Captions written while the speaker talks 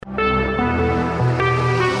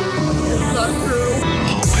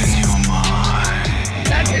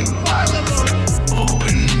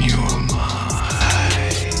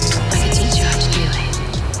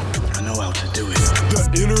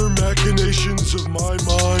corners of my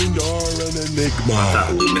mind are an enigma.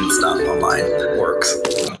 That lumen stuff online that works.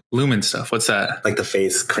 Lumen stuff. What's that? Like the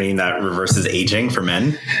face cream that reverses aging for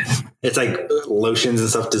men. It's like lotions and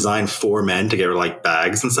stuff designed for men to get like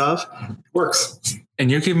bags and stuff. Works. And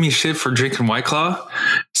you're giving me shit for drinking White Claw?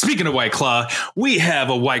 Speaking of White Claw, we have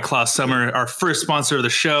a White Claw Summer, our first sponsor of the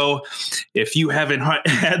show. If you haven't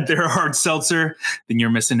had their hard seltzer, then you're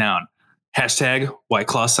missing out. Hashtag White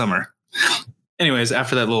Claw Summer. Anyways,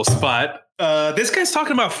 after that little spot, this guy's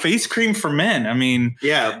talking about face cream for men. I mean,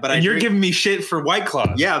 yeah, but you're giving me shit for White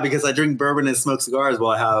Claw. Yeah, because I drink bourbon and smoke cigars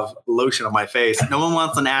while I have lotion on my face. No one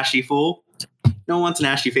wants an ashy fool. No one wants an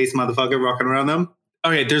ashy face motherfucker rocking around them.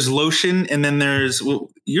 Okay, there's lotion, and then there's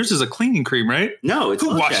yours is a cleaning cream, right? No, it's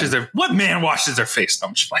what man washes their face? No,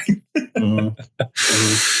 I'm just playing.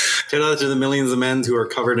 Shout out to the millions of men who are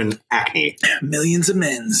covered in acne. Millions of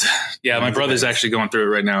men's. Yeah, my brother's actually going through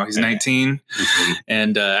it right now. He's 19,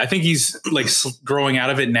 and I think he's like growing out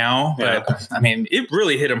of it now. But I mean, it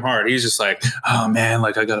really hit him hard. He was just like, "Oh man,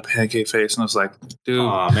 like I got a pancake face," and I was like, "Dude,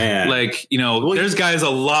 oh man, like there's guys a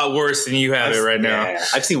lot worse than you have it right now." Yeah.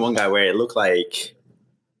 I've seen one guy where it looked like,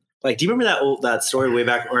 do you remember that story way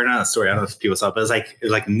back, or not a story? I don't know if people saw it, but it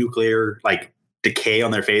was like nuclear decay on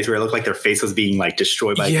their face, where it looked like their face was being like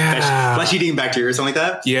destroyed by flesh-eating bacteria or something like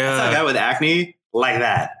that. Yeah, that guy with acne, like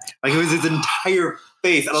that. Like it was his entire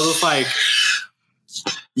face, and I was just like,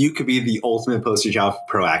 you could be the ultimate poster child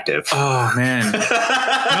for proactive. Oh man,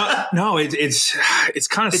 no, it's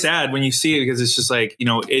kind of sad when you see it, because it's just like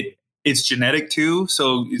it's genetic too,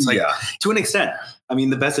 so it's like to an extent. I mean,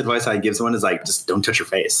 the best advice I give someone is like, just don't touch your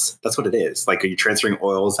face. That's what it is. Like, are you transferring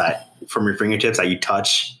oils from your fingertips that you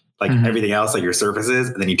touch, like everything else, like your surfaces,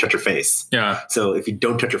 and then you touch your face. Yeah. So if you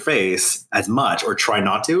don't touch your face as much or try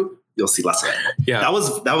not to, you'll see less of it. Yeah. That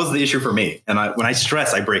was the issue for me. And when I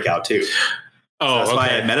stress, I break out too. Oh, so that's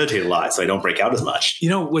why I meditate a lot, so I don't break out as much. You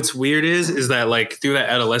know what's weird is that like through that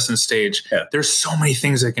adolescent stage, there's so many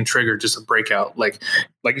things that can trigger just a breakout. Like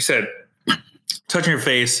you said, touching your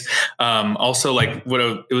face. Also, like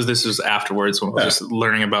this was afterwards when I was just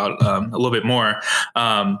learning about a little bit more.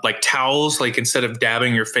 Like towels, like instead of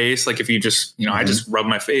dabbing your face, like if you just I just rub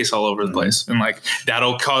my face all over the place, and like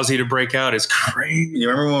that'll cause you to break out. It's crazy. You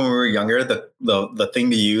remember when we were younger, the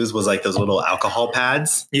thing to use was like those little alcohol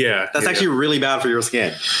pads. Yeah, that's actually really bad for your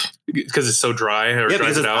skin because it's so dry. Or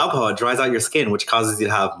because it's alcohol, it dries out your skin, which causes you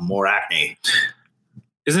to have more acne.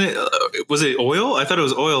 Isn't it? Was it oil? I thought it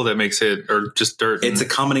was oil that makes it, or just dirt. It's a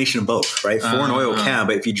combination of both, right? Foreign oil can,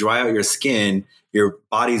 but if you dry out your skin, your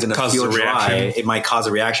body's going to feel dry. It might cause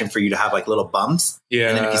a reaction for you to have like little bumps. Yeah.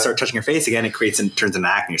 And then if you start touching your face again, it turns into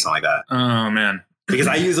acne or something like that. Oh man. Because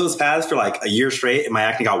I used those pads for like a year straight, and my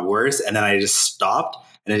acne got worse, and then I just stopped,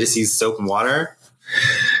 and I just used soap and water.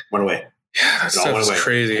 Went away. Yeah, that stuff is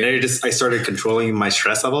crazy. And I started controlling my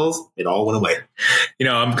stress levels. It all went away.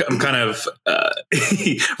 I'm kind of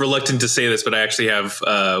reluctant to say this, but I actually have,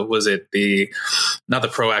 was it not the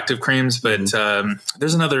Proactive creams, but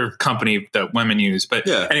there's another company that women use. But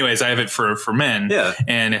anyways, I have it for men. Yeah.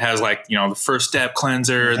 And it has like, the first step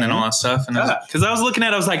cleanser and then all that stuff. And because I was looking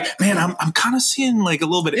at it, I was like, man, I'm kind of seeing like a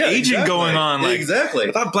little bit of aging going on. Like, exactly.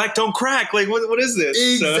 I thought black don't crack. Like, what is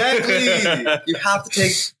this? Exactly. You have to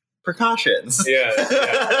take precautions. Yeah.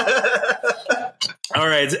 All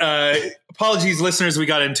right. Apologies, listeners. We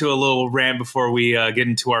got into a little rant before we get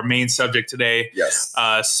into our main subject today. Yes.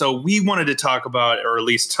 So we wanted to talk about, or at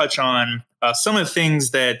least touch on, some of the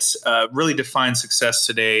things that really define success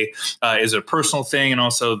today. Is a personal thing, and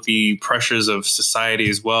also the pressures of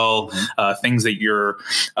society as well. Things that you're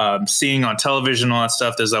seeing on television, all that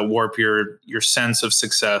stuff. Does that warp your sense of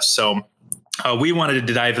success? So we wanted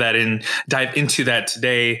to dive into that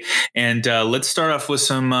today, and let's start off with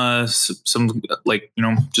some like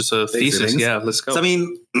just a thesis. Yeah, let's go. So I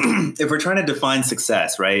mean, if we're trying to define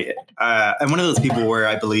success, right? I'm one of those people where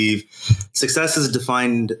I believe success is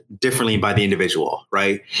defined differently by the individual,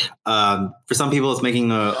 right? For some people, it's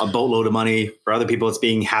making a boatload of money. For other people, it's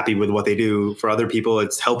being happy with what they do. For other people,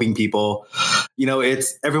 it's helping people.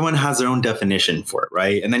 Everyone has their own definition for it,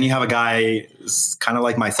 right? And then you have a guy kind of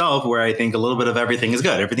like myself, where I think a little bit of everything is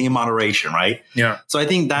good, everything in moderation, right? Yeah. So I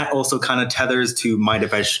think that also kind of tethers to my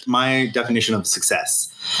definition of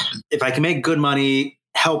success. If I can make good money,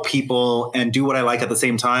 help people, and do what I like at the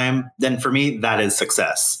same time, then for me, that is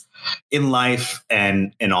success in life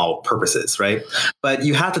and in all purposes, right? But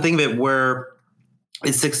you have to think of it where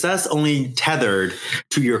is success only tethered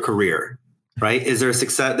to your career? Right? Is there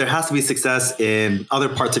success? There has to be success in other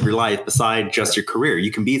parts of your life besides just your career.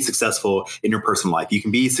 You can be successful in your personal life. You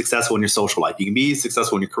can be successful in your social life. You can be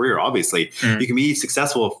successful in your career, obviously. You can be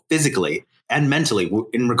successful physically and mentally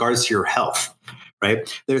in regards to your health,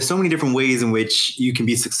 right? There's so many different ways in which you can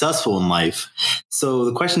be successful in life. So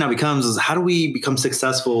the question now becomes is how do we become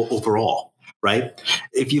successful overall, right?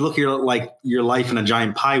 If you look at your life in a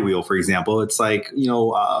giant pie wheel, for example, it's like,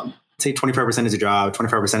 say 25% is your job,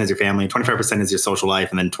 25% is your family, 25% is your social life,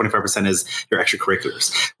 and then 25% is your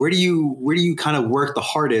extracurriculars. Where do you kind of work the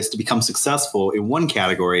hardest to become successful in one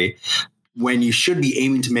category when you should be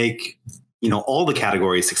aiming to make, all the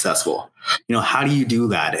categories successful? How do you do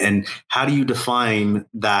that? And how do you define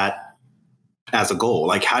that as a goal?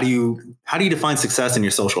 Like, how do you define success in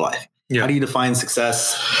your social life? Yeah. How do you define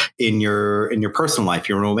success in your personal life,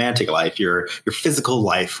 your romantic life, your physical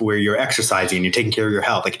life, where you're exercising and you're taking care of your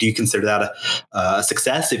health? Like, do you consider that a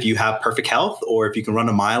success if you have perfect health, or if you can run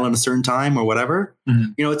a mile in a certain time, or whatever?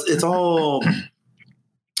 Mm-hmm.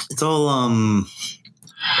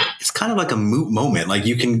 It's kind of like a moot moment. Like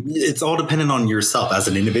it's all dependent on yourself as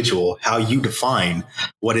an individual, how you define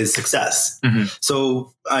what is success. Mm-hmm.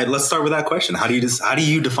 So let's start with that question. How do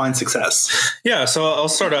you define success? Yeah. So I'll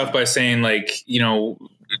start off by saying,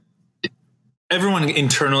 everyone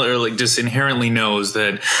internally or just inherently knows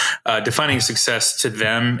that defining success to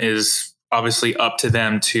them is obviously up to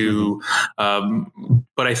them to,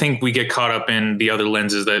 but I think we get caught up in the other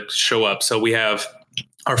lenses that show up. So we have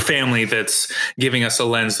our family that's giving us a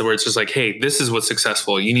lens where it's just like, hey, this is what's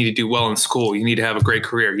successful. You need to do well in school. You need to have a great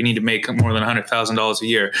career. You need to make more than $100,000 a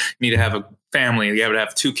year. You need to have a family. You have to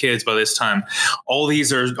have 2 kids by this time. All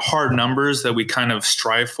these are hard numbers that we kind of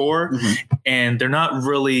strive for, and they're not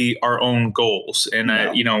really our own goals. And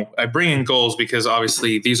I bring in goals because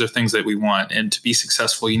obviously these are things that we want, and to be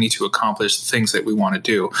successful, you need to accomplish the things that we want to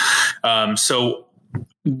do. So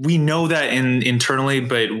we know that internally,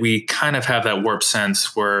 but we kind of have that warped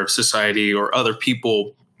sense where society or other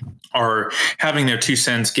people are having their 2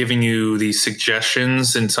 cents, giving you these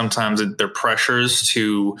suggestions, and sometimes they're pressures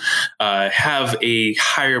to have a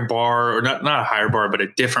higher bar, or not a higher bar, but a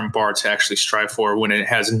different bar to actually strive for when it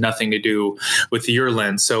has nothing to do with your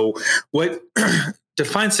lens. So what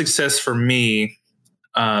defines success for me,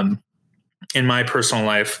 in my personal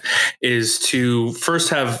life, is to first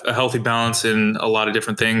have a healthy balance in a lot of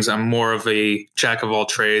different things. I'm more of a jack of all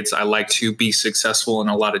trades. I like to be successful in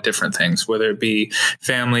a lot of different things, whether it be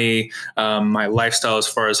family, my lifestyle as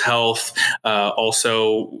far as health,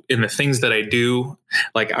 also in the things that I do.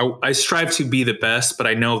 Like I strive to be the best, but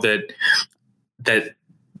I know that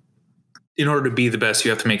in order to be the best, you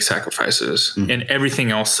have to make sacrifices, and everything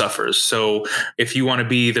else suffers. So if you want to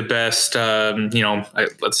be the best,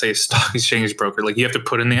 let's say a stock exchange broker, like you have to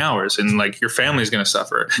put in the hours, and like your family is going to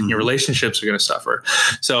suffer, your relationships are going to suffer.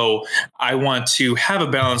 So I want to have a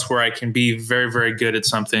balance where I can be very, very good at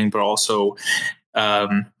something, but also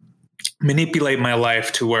manipulate my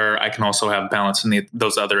life to where I can also have balance in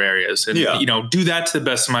those other areas, and do that to the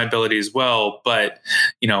best of my ability as well. But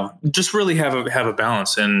just really have a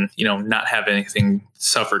balance, and not have anything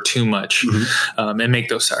suffer too much, and make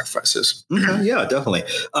those sacrifices. Yeah, definitely.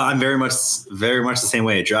 I'm very much the same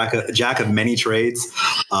way. A jack of many trades.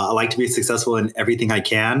 I like to be successful in everything I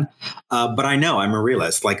can, but I know I'm a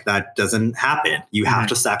realist. Like that doesn't happen. You have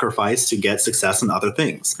to sacrifice to get success in other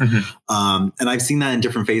things, and I've seen that in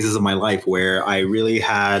different phases of my life, where I really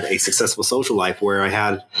had a successful social life, where I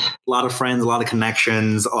had a lot of friends, a lot of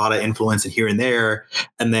connections, a lot of influence, and here and there,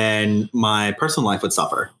 and then my personal life would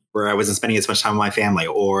suffer, where I wasn't spending as much time with my family,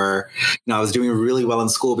 or, I was doing really well in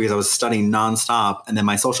school because I was studying nonstop, and then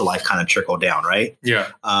my social life kind of trickled down, right? Yeah.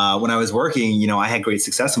 When I was working, I had great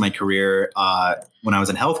success in my career when I was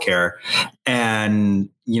in healthcare, and,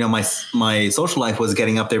 my social life was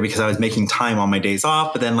getting up there because I was making time on my days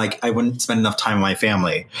off, but then I wouldn't spend enough time with my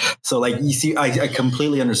family. So you see, I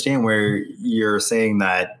completely understand where you're saying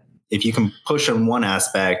that if you can push on one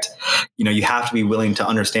aspect, you have to be willing to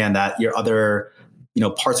understand that your other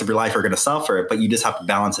parts of your life are going to suffer, but you just have to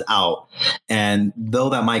balance it out. And though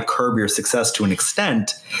that might curb your success to an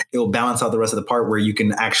extent, it will balance out the rest of the part where you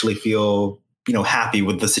can actually feel, happy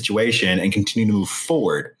with the situation and continue to move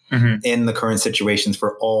forward in the current situations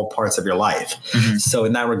for all parts of your life. So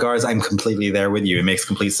in that regards, I'm completely there with you. It makes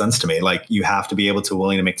complete sense to me. Like you have to be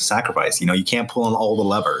willing to make the sacrifice. You can't pull on all the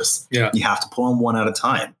levers. Yeah. You have to pull on one at a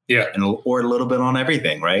time. Yeah. Or a little bit on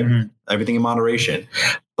everything, right? Everything in moderation.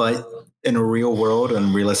 But in a real world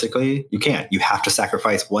and realistically, you can't. You have to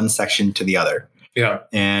sacrifice one section to the other. Yeah.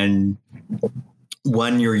 And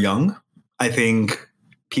when you're young, I think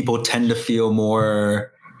people tend to feel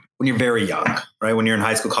more when you're very young, right? When you're in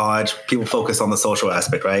high school, college, people focus on the social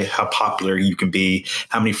aspect, right? How popular you can be,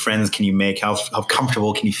 how many friends can you make, how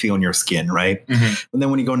comfortable can you feel in your skin, right? And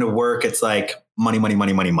then when you go into work, it's like money, money,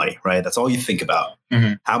 money, money, money, right? That's all you think about.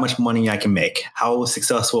 how much money I can make, how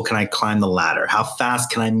successful can I climb the ladder, how fast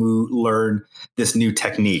can I learn this new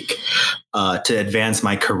technique to advance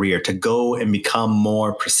my career, to go and become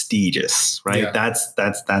more prestigious, right? Yeah. That's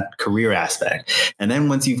that career aspect. And then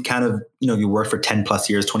once you've kind of, you work for 10 plus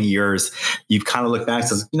years, 20 years, you've kind of looked back and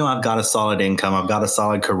says, I've got a solid income, I've got a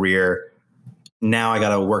solid career. Now I got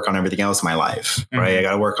to work on everything else in my life, right? I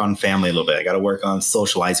got to work on family a little bit. I got to work on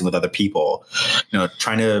socializing with other people,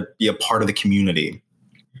 trying to be a part of the community.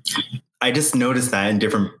 I just noticed that in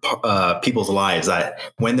different people's lives, that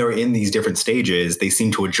when they're in these different stages, they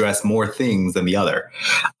seem to address more things than the other.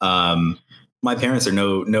 My parents are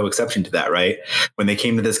no exception to that, right? When they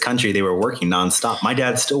came to this country, they were working nonstop. My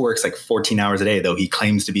dad still works like 14 hours a day, though he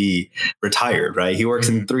claims to be retired, right? He works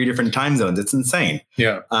in 3 different time zones. It's insane.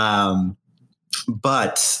 Yeah.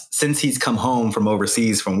 But since he's come home from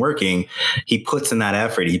overseas from working, he puts in that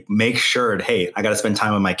effort. He makes sure, hey, I got to spend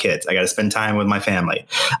time with my kids. I got to spend time with my family.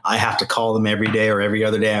 I have to call them every day or every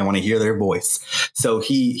other day. I want to hear their voice. So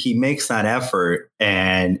he makes that effort,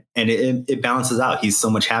 and it balances out. He's so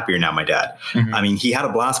much happier now, my dad. I mean, he had a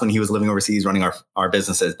blast when he was living overseas running our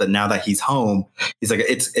businesses. But now that he's home, he's like,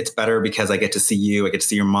 it's better because I get to see you. I get to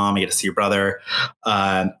see your mom. I get to see your brother.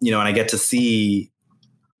 And I get to see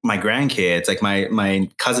my grandkids, like my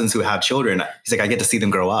cousins who have children. He's like, I get to see them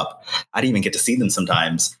grow up. I didn't even get to see them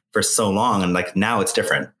sometimes for so long. And like, now it's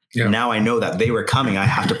different. Yeah. Now I know that they were coming. I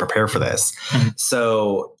have to prepare for this.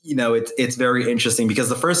 So, it's very interesting because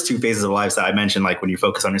the first 2 phases of life that I mentioned, like when you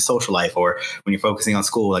focus on your social life or when you're focusing on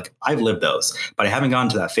school, like I've lived those, but I haven't gone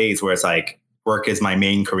to that phase where it's like, work is my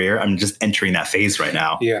main career. I'm just entering that phase right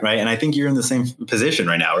now. Yeah. Right. And I think you're in the same position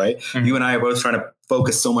right now, right? You and I are both trying to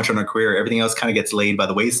focus so much on our career. Everything else kind of gets laid by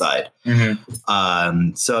the wayside.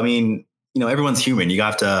 So, I mean, everyone's human. You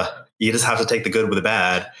just have to take the good with the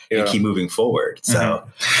bad and keep moving forward. So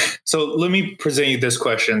let me present you this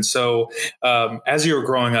question. So as you were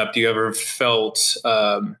growing up, do you ever felt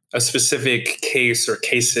a specific case or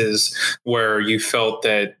cases where you felt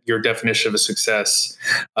that your definition of a success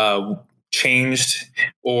changed,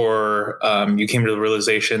 or you came to the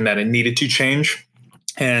realization that it needed to change?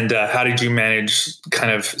 And how did you manage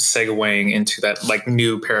kind of segueing into that like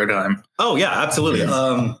new paradigm? Oh yeah, absolutely.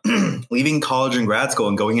 Leaving college and grad school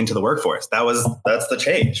and going into the workforce. That's the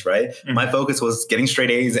change, right? My focus was getting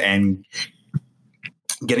straight A's and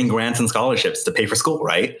getting grants and scholarships to pay for school,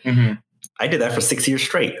 right? I did that for 6 years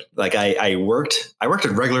straight. Like I worked a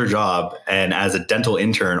regular job and as a dental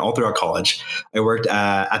intern all throughout college. I worked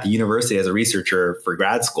at the university as a researcher for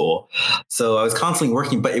grad school. So I was constantly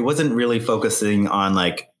working, but it wasn't really focusing on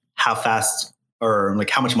like how fast or like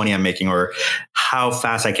how much money I'm making or how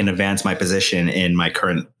fast I can advance my position in my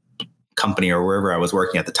current company or wherever I was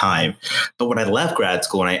working at the time. But when I left grad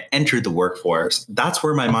school and I entered the workforce, that's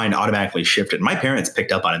where my mind automatically shifted. My parents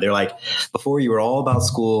picked up on it. They're like, before you were all about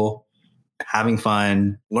school, having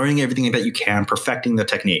fun, learning everything that you can, perfecting the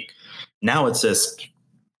technique. Now it's just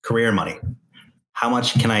career and money. How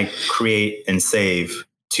much can I create and save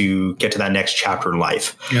to get to that next chapter in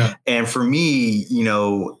life? Yeah. And for me,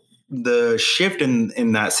 the shift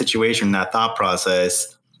in that situation, that thought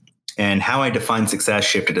process, and how I define success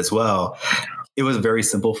shifted as well. It was very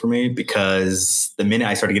simple for me because the minute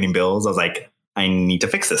I started getting bills, I was like, I need to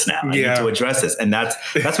fix this now. I need to address this. And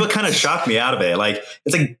that's what kind of shocked me out of it. Like,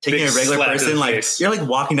 it's like taking a regular person, like you're like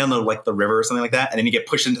walking down the river or something like that. And then you get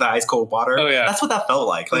pushed into the ice cold water. Oh yeah. That's what that felt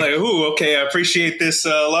like. Like, ooh, okay. I appreciate this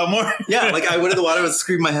a lot more. Yeah. Like I went in the water, I was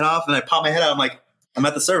screaming my head off and I popped my head out. I'm like, I'm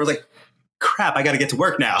at the surface. Like, crap, I got to get to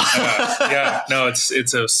work now. Yeah. No, it's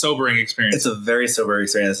a sobering experience. It's a very sobering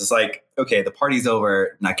experience. It's like, okay, the party's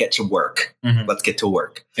over. Now get to work. Let's get to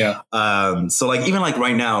work. Yeah. So like, even like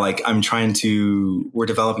right now, like we're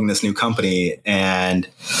developing this new company and,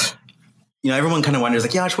 everyone kind of wonders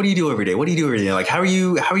like, Yash, what do you do every day? What do you do every day? Like, how are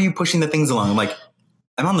you pushing the things along? I'm like,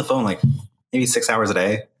 I'm on the phone, like maybe 6 hours a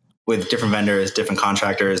day with different vendors, different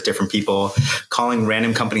contractors, different people, calling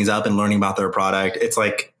random companies up and learning about their product. It's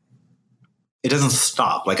like, it doesn't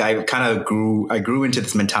stop. Like I grew into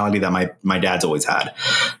this mentality that my dad's always had,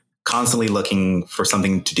 constantly looking for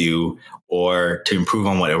something to do or to improve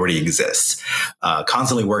on what already exists,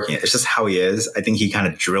 constantly working. It's just how he is. I think he kind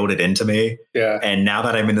of drilled it into me. Yeah. And now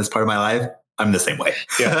that I'm in this part of my life, I'm the same way.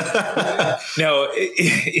 Yeah. Now,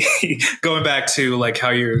 going back to like how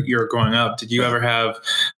you're growing up, did you ever have,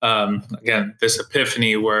 again, this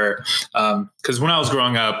epiphany where, because when I was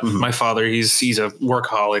growing up, my father, he's a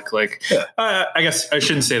workaholic. Like, I guess I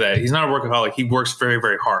shouldn't say that. He's not a workaholic. He works very,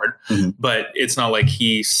 very hard, but it's not like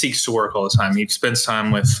he seeks to work all the time. He spends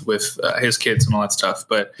time with his kids and all that stuff.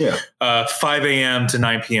 But 5 a.m. to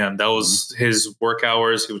 9 p.m., that was his work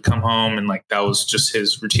hours. He would come home and like, that was just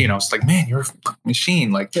his routine. I was like, man, you're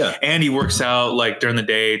machine. Like, and he works out like during the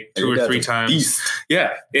day 2 or 3 times. Beast.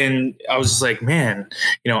 Yeah. And I was just like, man,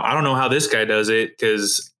 I don't know how this guy does it,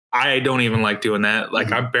 because I don't even like doing that.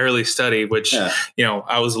 Like I barely study, which,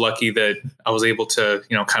 I was lucky that I was able to,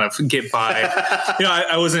 kind of get by.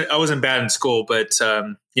 I wasn't bad in school, but,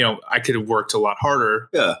 I could have worked a lot harder.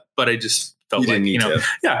 Yeah. But I just felt like,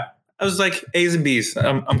 I was like A's and B's.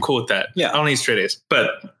 I'm cool with that. Yeah. I don't need straight A's, but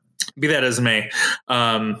be that as it may.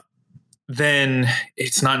 Then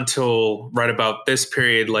it's not until right about this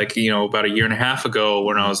period, like, about a year and a half ago,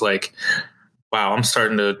 when I was like, wow, I'm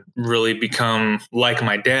starting to really become like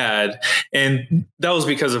my dad. And that was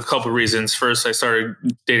because of a couple of reasons. First, I started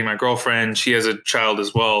dating my girlfriend. She has a child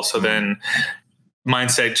as well. So then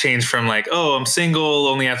mindset changed from like, oh, I'm single,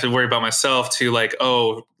 only have to worry about myself, to like,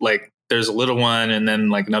 oh, like there's a little one, and then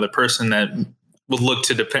like another person that would look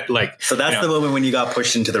to depend, like. So that's the moment when you got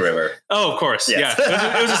pushed into the river. Oh, of course. Yes.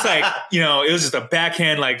 Yeah. It was just like, it was just a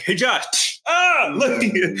backhand, like, hey, Josh, look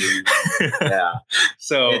at you. Yeah.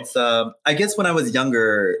 So it's, I guess when I was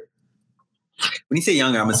younger, when you say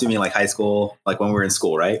younger, I'm assuming like high school, like when we were in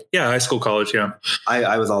school, right? Yeah. High school, college. Yeah.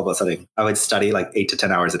 I was all about studying. I would study like 8 to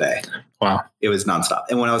 10 hours a day. Wow. It was nonstop.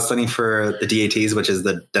 And when I was studying for the DATs, which is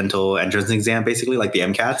the dental entrance exam, basically like the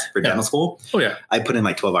MCATs for dental school. Oh yeah. I put in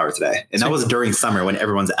like 12 hours a day. And that was during summer when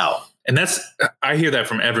everyone's out. And I hear that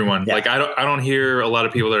from everyone. Yeah. Like, I don't hear a lot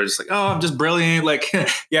of people that are just like, oh, I'm just brilliant. Like,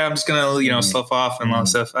 yeah, I'm just going to, slough off and a lot of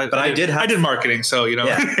stuff. I did marketing. So,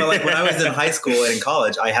 Yeah. But like when I was in high school and in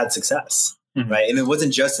college, I had success. Right. And it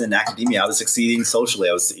wasn't just in academia. I was succeeding socially.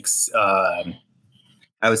 I was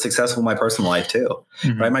successful in my personal life too.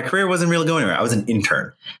 Right. My career wasn't really going anywhere. I was an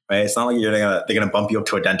intern. Right. It's not like they're going to bump you up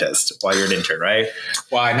to a dentist while you're an intern. Right.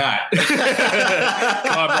 Why not?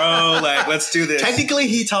 Come on, bro. Like, let's do this. Technically,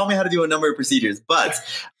 he taught me how to do a number of procedures, but,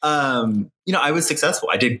 I was successful.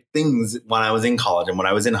 I did things when I was in college and when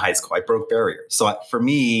I was in high school. I broke barriers. So for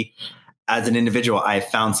me, as an individual, I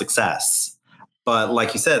found success. But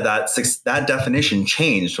like you said, that definition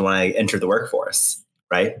changed when I entered the workforce,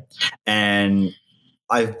 right? And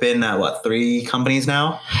I've been at 3 companies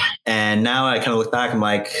now. And now I kind of look back and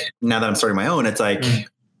like, now that I'm starting my own, it's like,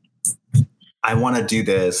 I want to do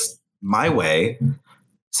this my way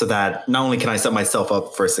so that not only can I set myself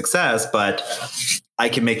up for success, but I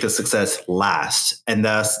can make the success last and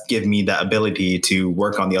thus give me the ability to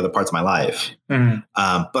work on the other parts of my life. But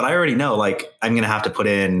I already know, like, I'm going to have to put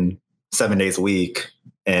in 7 days a week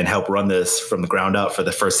and help run this from the ground up for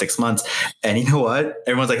the first 6 months. And you know what?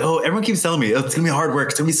 Everyone's like, oh, everyone keeps telling me, oh, it's going to be hard work.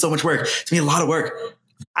 It's going to be so much work. It's going to be a lot of work.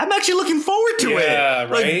 I'm actually looking forward to it.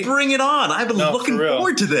 Right? Like, bring it on. I've been looking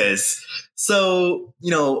forward to this. So,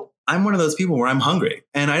 I'm one of those people where I'm hungry.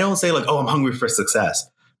 And I don't say like, oh, I'm hungry for success.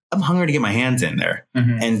 I'm hungry to get my hands in there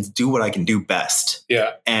and do what I can do best.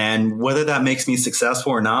 Yeah. And whether that makes me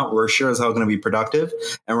successful or not, we're sure as hell going to be productive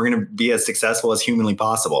and we're going to be as successful as humanly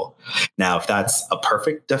possible. Now, if that's a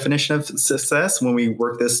perfect definition of success when we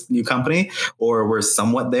work this new company, or we're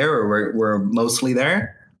somewhat there, or we're mostly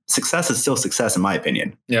there, success is still success, in my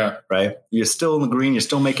opinion. Yeah. Right. You're still in the green. You're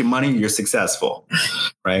still making money. You're successful.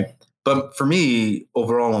 Right. But for me,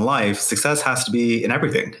 overall in life, success has to be in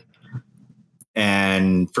everything.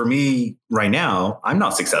 And for me right now, I'm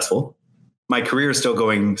not successful. My career is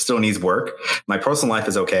still needs work. My personal life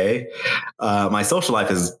is okay. My social life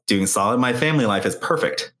is doing solid. My family life is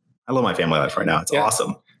perfect. I love my family life right now. It's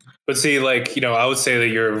awesome. But see, like, I would say that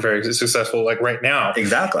you're very successful, like right now.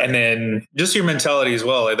 Exactly. And then just your mentality as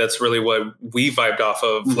well. Like, that's really what we vibed off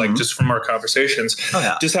of, like just from our conversations. Oh,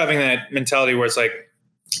 yeah. Just having that mentality where it's like,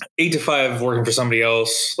 8 to 5 working for somebody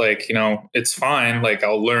else, like, it's fine. Like,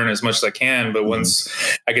 I'll learn as much as I can. But once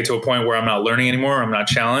I get to a point where I'm not learning anymore, I'm not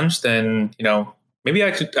challenged, then, maybe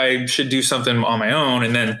I should do something on my own.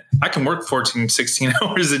 And then I can work 14, 16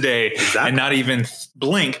 hours a day and not even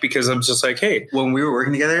blink, because I'm just like, hey. When we were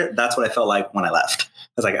working together, that's what I felt like when I left.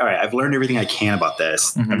 I was like, all right, I've learned everything I can about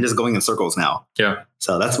this. I'm just going in circles now. Yeah.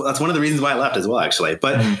 So that's one of the reasons why I left as well, actually.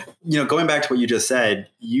 But, going back to what you just said,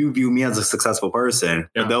 you view me as a successful person,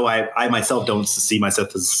 though I myself don't see myself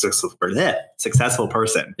as a successful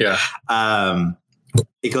person. Yeah.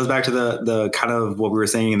 it goes back to the kind of what we were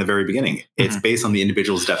saying in the very beginning. It's based on the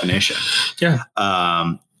individual's definition. Yeah.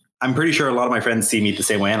 I'm pretty sure a lot of my friends see me the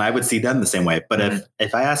same way, and I would see them the same way. But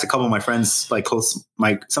if I ask a couple of my friends, like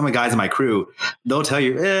some of the guys in my crew, they'll tell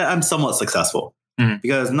you, I'm somewhat successful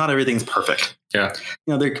because not everything's perfect. Yeah.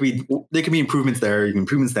 There could be improvements there,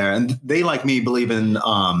 and they, like me, believe in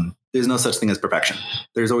there's no such thing as perfection.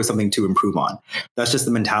 There's always something to improve on. That's just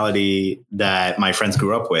the mentality that my friends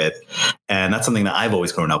grew up with. And that's something that I've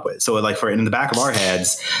always grown up with. So like in the back of our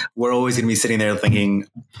heads, we're always going to be sitting there thinking,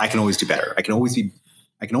 I can always do better. I can always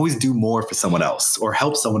do more for someone else or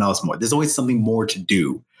help someone else more. There's always something more to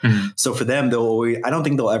do. So for them, I don't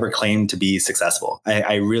think they'll ever claim to be successful.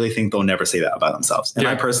 I really think they'll never say that about themselves. And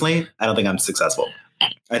I personally, I don't think I'm successful.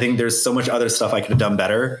 I think there's so much other stuff I could have done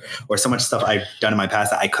better, or so much stuff I've done in my past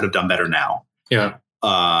that I could have done better now. Yeah.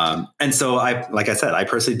 And so like I said, I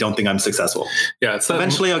personally don't think I'm successful. Yeah.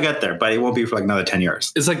 Eventually I'll get there, but it won't be for like another 10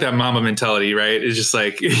 years. It's like that mama mentality, right? It's just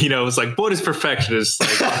like, it's like, what is perfection? It's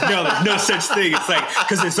like, no, there's no such thing. It's like,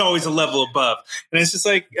 cause there's always a level above. And it's just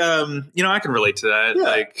like, I can relate to that. Yeah.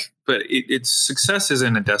 Like, but it's success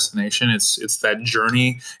isn't a destination. It's that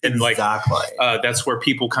journey. And exactly. That's where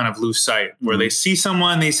people kind of lose sight, where they see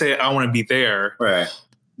someone, they say, I want to be there. Right.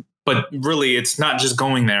 But really, it's not just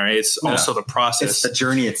going there. It's also the process. It's the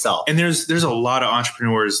journey itself. And there's a lot of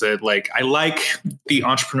entrepreneurs that I like the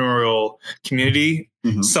entrepreneurial community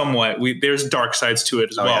somewhat. There's dark sides to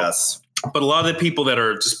it as well. Yes. But a lot of the people that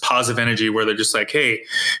are just positive energy, where they're just like, hey,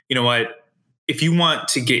 you know what? If you want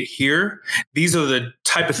to get here, these are the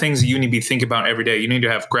type of things that you need to be thinking about every day. You need to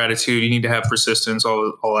have gratitude. You need to have persistence,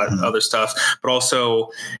 all that other stuff. But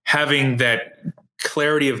also having that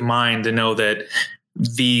clarity of mind to know that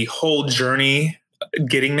the whole journey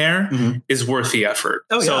getting there is worth the effort.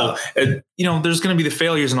 So, there's going to be the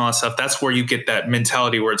failures and all that stuff. That's where you get that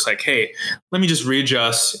mentality where it's like, hey, let me just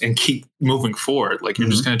readjust and keep moving forward. Like you're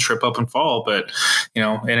just going to trip up and fall, but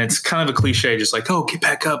and it's kind of a cliche, just like, oh, get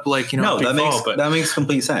back up. Like, no, that makes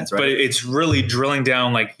complete sense. Right. But it's really drilling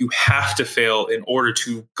down. Like you have to fail in order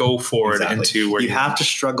to go forward into where you have to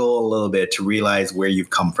struggle a little bit to realize where you've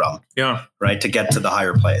come from. Yeah. Right. To get to the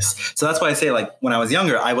higher place. So that's why I say, like, when I was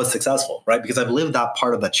younger, I was successful, right? Because I've lived that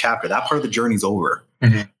part of the chapter. That part of the journey's over.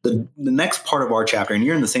 The next part of our chapter, and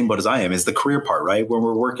you're in the same boat as I am, is the career part, right? Where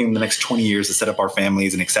we're working the next 20 years to set up our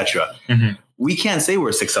families and etc. We can't say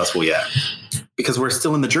we're successful yet because we're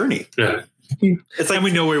still in the journey. Yeah. It's like, and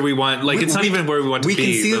we know where we want, like, it's not even where we want to be.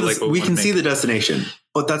 We can see the destination,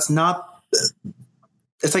 but that's not,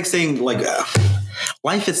 it's like saying, like,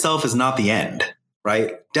 life itself is not the end.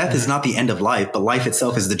 Right? Death is not the end of life, but life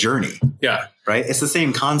itself is the journey. Yeah. Right? It's the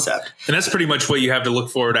same concept. And that's pretty much what you have to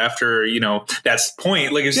look forward after, that's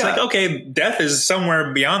point. Like, it's like, okay, death is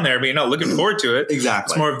somewhere beyond there, but you're not looking forward to it.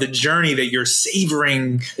 Exactly. It's more of the journey that you're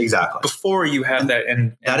savoring before you have that.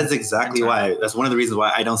 And that is exactly why. That's one of the reasons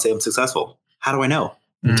why I don't say I'm successful. How do I know?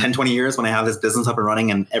 In 10, 20 years, when I have this business up and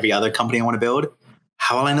running and every other company I want to build,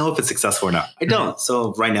 how will I know if it's successful or not? I don't.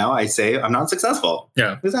 So right now I say I'm not successful.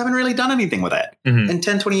 Yeah. Because I haven't really done anything with it. In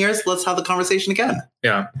 10, 20 years, let's have the conversation again.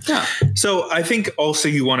 Yeah. So I think also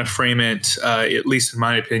you want to frame it, at least in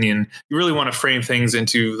my opinion, you really want to frame things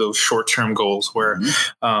into those short-term goals where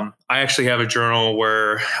I actually have a journal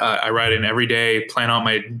where I write in every day, plan out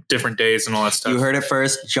my different days and all that stuff. You heard it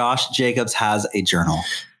first. Josh Jacobs has a journal.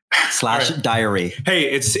 / diary. Hey,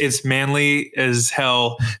 it's manly as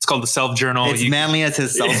hell. It's called the Self Journal. It's manly as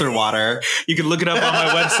his seltzer water. You can look it up on my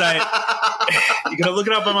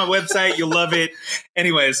website. You'll love it.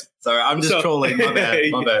 Anyways, sorry, I'm just trolling. My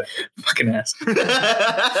bad. Fucking ass.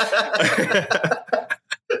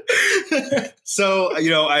 So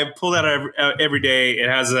I pull that out every day. It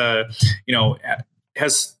has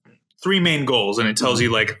has 3 main goals, and it tells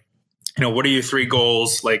you like, what are your 3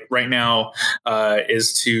 goals? Like right now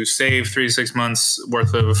is to save 3 to 6 months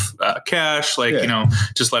worth of cash,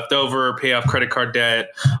 just left over, pay off credit card debt.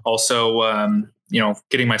 Also,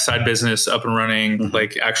 getting my side business up and running,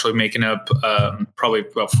 like actually making up probably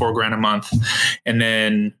about $4,000 a month. And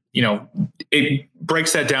then, it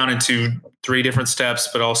breaks that down into 3 different steps,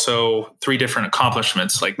 but also 3 different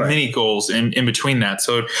accomplishments, like mini goals in between that.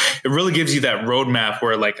 So it really gives you that roadmap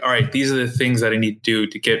where like, all right, these are the things that I need to do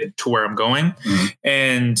to get to where I'm going.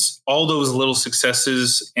 And all those little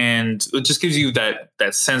successes. And it just gives you that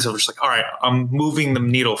sense of just like, all right, I'm moving the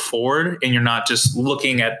needle forward. And you're not just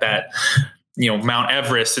looking at that, Mount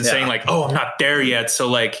Everest and saying like, oh, I'm not there yet. So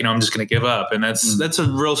like, I'm just going to give up. And that's a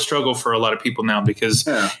real struggle for a lot of people now because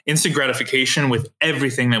instant gratification with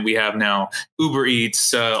everything that we have now, Uber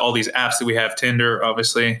Eats, all these apps that we have, Tinder,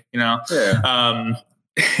 obviously,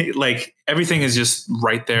 like everything is just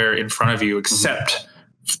right there in front of you, except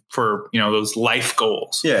for, those life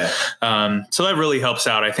goals. Yeah. So that really helps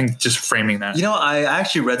out. I think just framing that. I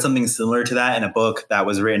actually read something similar to that in a book that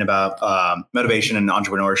was written about motivation and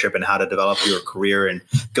entrepreneurship and how to develop your career and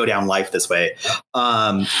go down life this way.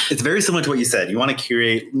 It's very similar to what you said. You want to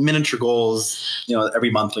create miniature goals,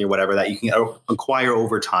 every monthly or whatever that you can acquire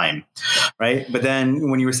over time, right? But then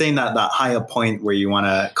when you were saying that high up point where you want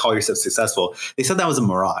to call yourself successful, they said that was a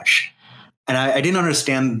mirage. And I didn't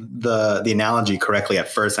understand the analogy correctly at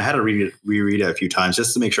first. I had to reread it a few times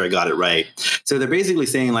just to make sure I got it right. So they're basically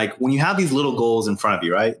saying, like, when you have these little goals in front of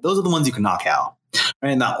you, right, those are the ones you can knock out. Right?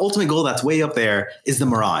 And the ultimate goal that's way up there is the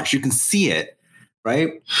mirage. You can see it,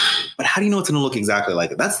 right? But how do you know it's going to look exactly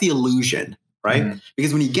like it? That's the illusion, right? Mm-hmm.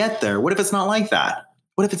 Because when you get there, what if it's not like that?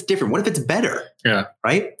 What if it's different? What if it's better? Yeah.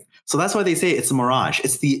 Right? So that's why they say it's a mirage.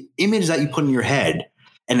 It's the image that you put in your head.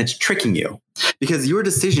 And it's tricking you because your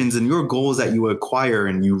decisions and your goals that you acquire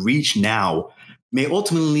and you reach now may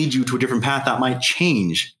ultimately lead you to a different path that might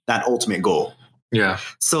change that ultimate goal. Yeah.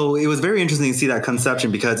 So it was very interesting to see that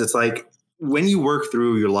conception because it's like when you work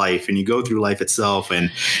through your life and you go through life itself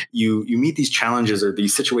and you meet these challenges or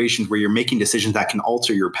these situations where you're making decisions that can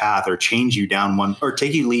alter your path or change you down one or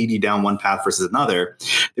lead you down one path versus another.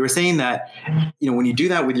 They were saying that, when you do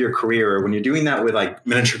that with your career, or when you're doing that with like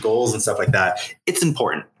miniature goals and stuff like that, it's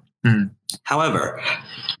important. Mm. However,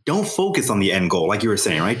 don't focus on the end goal, like you were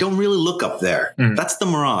saying, right? Don't really look up there. Mm. That's the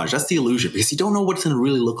mirage. That's the illusion because you don't know what it's going to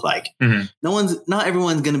really look like. Mm-hmm. Not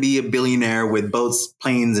everyone's going to be a billionaire with boats,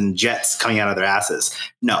 planes, and jets coming out of their asses.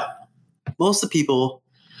 No, most of the people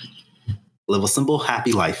live a simple,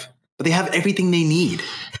 happy life, but they have everything they need.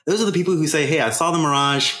 Those are the people who say, hey, I saw the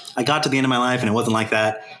mirage. I got to the end of my life and it wasn't like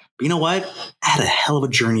that. But you know what? I had a hell of a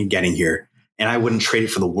journey getting here and I wouldn't trade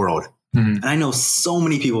it for the world. Mm-hmm. And I know so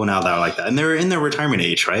many people now that are like that. And they're in their retirement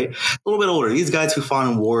age, right? A little bit older. These guys who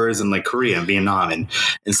fought in wars in like Korea and Vietnam and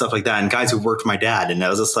stuff like that. And guys who worked for my dad. And I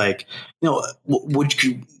was just like, would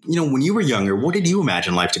you, when you were younger, what did you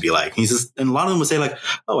imagine life to be like? And a lot of them would say like,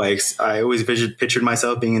 oh, I always pictured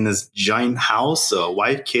myself being in this giant house, a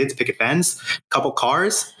wife, kids, picket fence, couple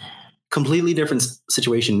cars, completely different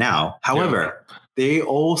situation now. However, they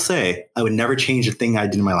all say I would never change a thing I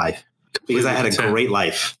did in my life because I had a great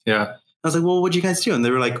life. Yeah. I was like, well, what'd you guys do? And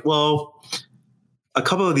they were like, well, a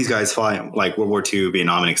couple of these guys fought like World War II,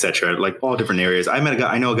 Vietnam, and et cetera, like all different areas. I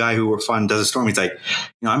know a guy who fought in Desert Storm. He's like,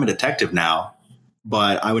 I'm a detective now,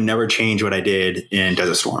 but I would never change what I did in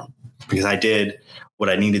Desert Storm because I did what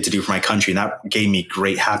I needed to do for my country. And that gave me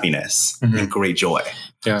great happiness and great joy.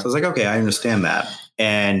 Yeah. So I was like, okay, I understand that.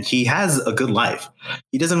 And he has a good life.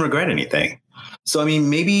 He doesn't regret anything. So, I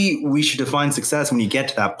mean, maybe we should define success when you get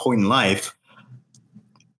to that point in life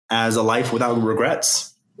as a life without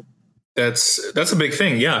regrets. That's a big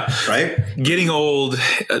thing. Yeah. Right. Getting old.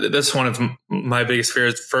 That's one of my biggest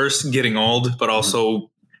fears. First, getting old, but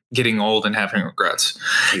also getting old and having regrets.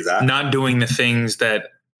 Exactly. Not doing the things that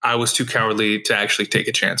I was too cowardly to actually take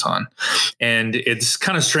a chance on. And it's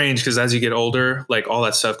kind of strange because as you get older, like all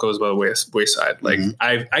that stuff goes by the wayside. Like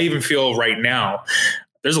I even feel right now,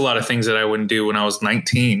 there's a lot of things that I wouldn't do when I was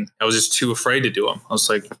 19. I was just too afraid to do them. I was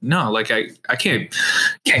like, no, like I can't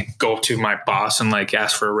go up to my boss and like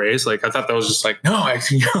ask for a raise. Like I thought that was just like, no, like,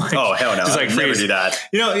 oh hell no, just like never do that.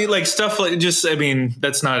 Like stuff like just, I mean,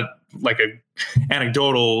 that's not like a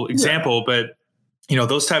anecdotal example, but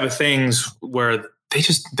those type of things where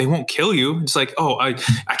they won't kill you. It's like, oh, I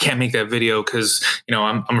can't make that video because,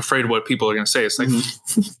 I'm afraid of what people are going to say. It's like,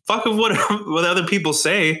 fuck of what other people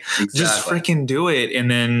say. Exactly. Just freaking do it. And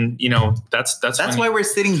then, that's why we're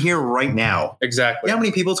sitting here right now. Exactly. You know how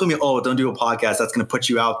many people told me, oh, don't do a podcast. That's going to put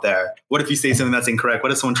you out there. What if you say something that's incorrect?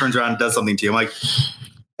 What if someone turns around and does something to you? I'm like,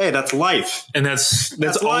 hey, that's life. And that's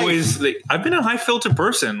always, I've been a high filter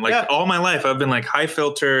person, like all my life. I've been like high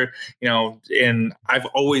filter, and I've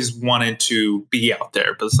always wanted to be out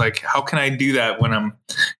there, but it's like, how can I do that when I'm,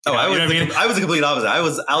 I was the complete opposite. I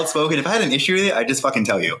was outspoken. If I had an issue with it, I'd just fucking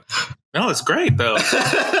tell you. No, it's great though.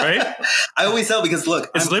 Right. I always tell because look,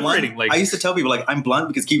 it's I'm liberating. Blunt. Like I used to tell people like I'm blunt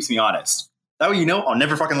because it keeps me honest. That way, I'll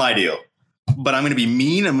never fucking lie to you, but I'm going to be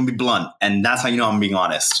mean. I'm going to be blunt. And that's how I'm being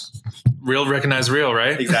honest. Real recognize real,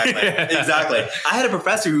 right? Exactly. Exactly. I had a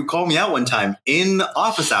professor who called me out one time in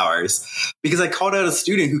office hours because I called out a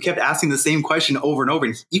student who kept asking the same question over and over.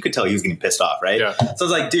 And you could tell he was getting pissed off, right? Yeah. So I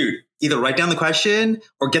was like, dude, either write down the question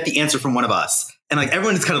or get the answer from one of us. And like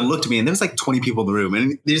everyone just kind of looked at me and there was like 20 people in the room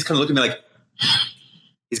and they just kind of looked at me like,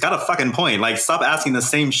 he's got a fucking point. Like, stop asking the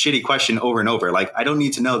same shitty question over and over. Like, I don't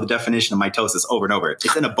need to know the definition of mitosis over and over.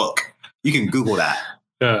 It's in a book. You can Google that.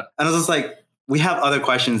 Yeah. And I was just like, we have other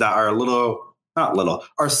questions that are a little not little,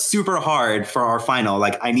 are super hard for our final.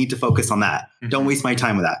 Like, I need to focus on that. Don't waste my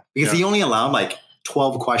time with that. Because he only allowed like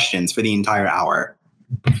 12 questions for the entire hour.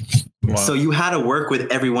 Wow. So you had to work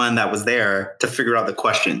with everyone that was there to figure out the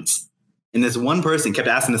questions. And this one person kept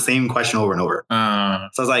asking the same question over and over. So I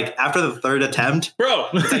was like, after the third attempt, bro,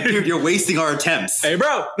 it's like, dude, you're wasting our attempts. Hey,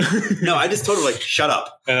 bro. No, I just told him, like, shut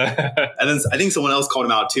up. And then I think someone else called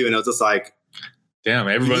him out too. And it was just like, damn,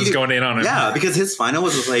 everyone's going in on it. Yeah, because his final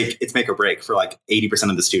was like, it's make or break for like 80%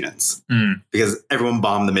 of the students because everyone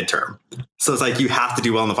bombed the midterm. So it's like, you have to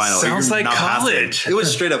do well in the final. Sounds like college. It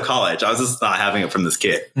was straight up college. I was just not having it from this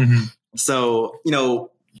kid. So,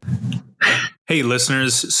 hey,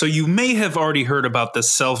 listeners, so you may have already heard about the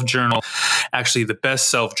self-journal, actually the best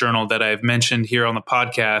self-journal that I've mentioned here on the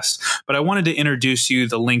podcast, but I wanted to introduce you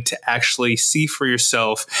the link to actually see for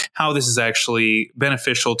yourself how this is actually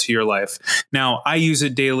beneficial to your life. Now, I use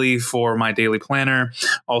it daily for my daily planner,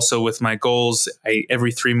 also with my goals.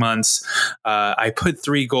 Every 3 months, I put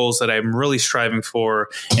 3 goals that I'm really striving for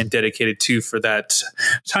and dedicated to for that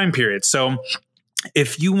time period. So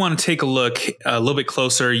if you want to take a look a little bit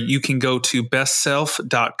closer, you can go to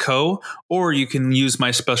bestself.co, or you can use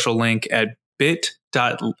my special link at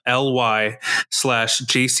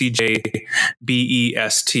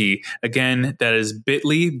bit.ly/JCJBEST. Again, that is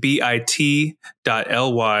bit.ly,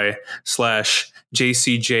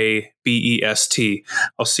 bit.ly/JCJBEST.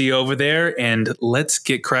 I'll see you over there, and let's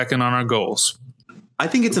get cracking on our goals. I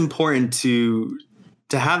think it's important to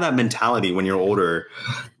have that mentality when you're older,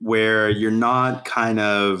 where you're not kind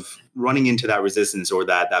of running into that resistance or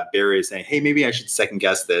that barrier saying, hey, maybe I should second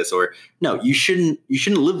guess this, or no, you shouldn't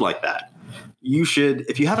live like that. You should,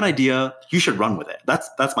 if you have an idea, you should run with it.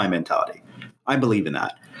 That's my mentality. I believe in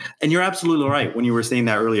that. And you're absolutely right. When you were saying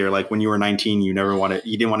that earlier, like when you were 19, you didn't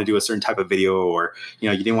want to do a certain type of video, or, you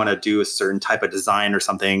didn't want to do a certain type of design or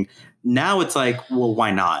something. Now it's like, well,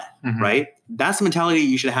 why not? Right? That's the mentality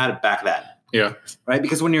you should have had back then. Yeah. Right.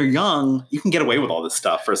 Because when you're young, you can get away with all this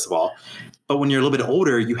stuff, first of all. But when you're a little bit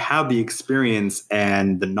older, you have the experience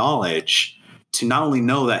and the knowledge to not only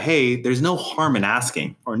know that, hey, there's no harm in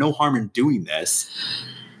asking or no harm in doing this.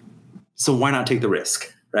 So why not take the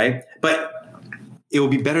risk? Right. But it will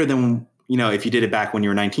be better than, if you did it back when you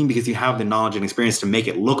were 19, because you have the knowledge and experience to make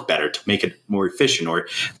it look better, to make it more efficient, or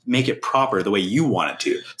make it proper the way you want it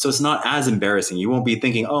to. So it's not as embarrassing. You won't be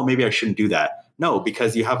thinking, oh, maybe I shouldn't do that. No,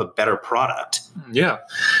 because you have a better product. Yeah.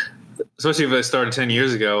 Especially if I started 10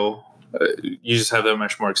 years ago, you just have that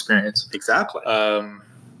much more experience. Exactly.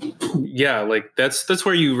 Yeah, like that's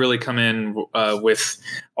where you really come in with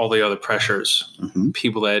all the other pressures.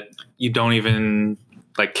 People that you don't even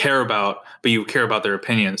like care about, but you care about their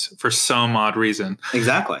opinions for some odd reason.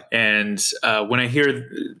 Exactly. And when I hear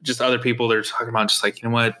just other people, they're talking about just like,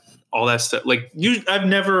 all that stuff. Like I've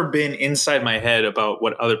never been inside my head about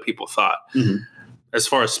what other people thought as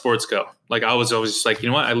far as sports go. Like I was always just like,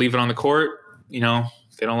 I leave it on the court.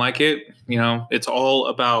 If they don't like it, it's all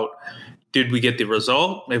about, did we get the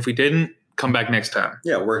result? If we didn't, come back next time.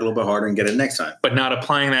 Yeah, work a little bit harder and get it next time. But not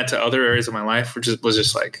applying that to other areas of my life, which was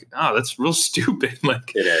just like, that's real stupid.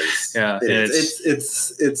 Like it is. Yeah,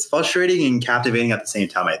 it's frustrating and captivating at the same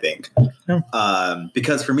time, I think.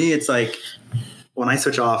 Because for me, it's like, when I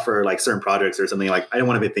switch off for like certain projects or something, like I don't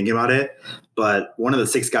want to be thinking about it, but one of the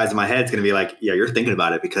 6 guys in my head is going to be like, yeah, you're thinking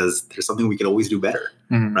about it because there's something we can always do better.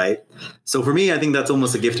 Right. So for me, I think that's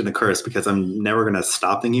almost a gift and a curse, because I'm never going to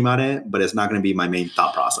stop thinking about it, but it's not going to be my main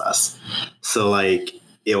thought process. So like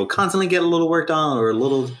it will constantly get a little worked on, or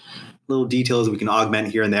little details we can augment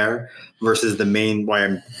here and there, versus the main why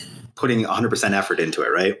I'm putting 100% effort into it.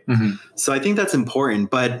 Right. So I think that's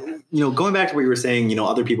important. But, going back to what you were saying,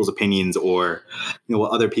 other people's opinions, or,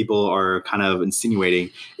 what other people are kind of insinuating,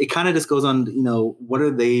 it kind of just goes on, what are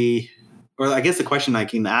they, or I guess the question I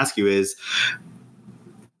can ask you is,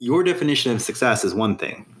 your definition of success is one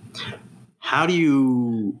thing. How do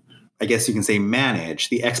you, I guess you can say, manage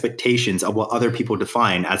the expectations of what other people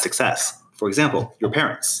define as success? For example, your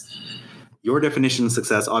parents. Your definition of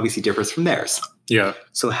success obviously differs from theirs. Yeah.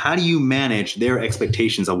 So how do you manage their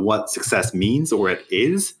expectations of what success means or it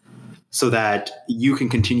is, so that you can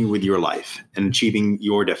continue with your life and achieving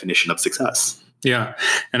your definition of success? Yeah.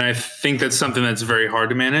 And I think that's something that's very hard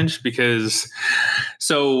to manage, because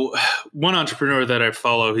so one entrepreneur that I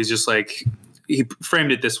follow, he's just like, he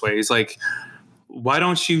framed it this way. He's like, why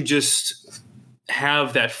don't you just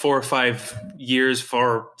have that 4 or 5 years,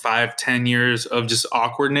 4, 5, 10 years of just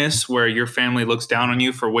awkwardness where your family looks down on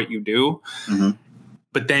you for what you do.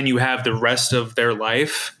 But then you have the rest of their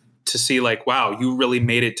life to see like, wow, you really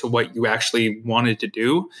made it to what you actually wanted to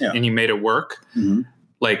do, and you made it work.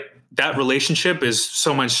 Like that relationship is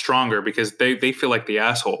so much stronger because they feel like the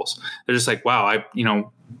assholes. They're just like, wow,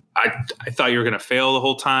 I thought you were going to fail the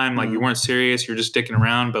whole time. Like, you weren't serious. You're just dicking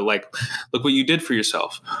around. But like, look what you did for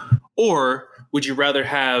yourself. Or would you rather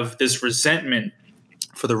have this resentment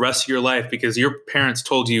for the rest of your life because your parents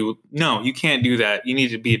told you, no, you can't do that. You need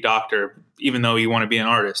to be a doctor, even though you want to be an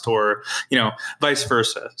artist, or, vice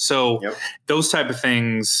versa. So those type of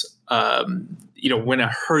things, when I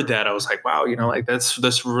heard that, I was like, wow, like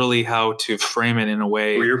that's really how to frame it in a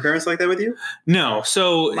way. Were your parents like that with you? No.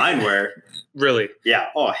 So mine were. Really? Yeah.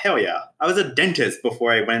 Oh, hell yeah. I was a dentist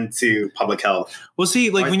before I went to public health. Well, see,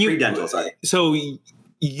 like when you dental, sorry. So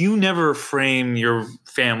you never frame your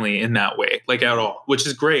family in that way, like at all, which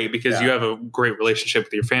is great because you have a great relationship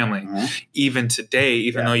with your family. Even today,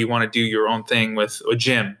 even though you want to do your own thing with a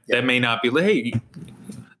gym, that may not be like, hey,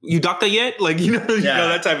 you doctor yet? Like,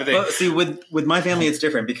 that type of thing. Well, see, with my family, it's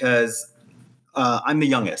different because I'm the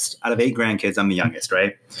youngest. Out of 8 grandkids, I'm the youngest,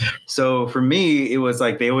 right? So for me, it was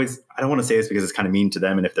like they always, I don't want to say this because it's kind of mean to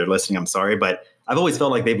them, and if they're listening, I'm sorry, but I've always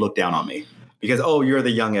felt like they've looked down on me because, oh, you're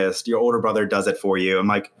the youngest, your older brother does it for you. I'm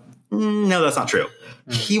like, no, that's not true.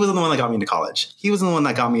 He wasn't the one that got me into college. He wasn't the one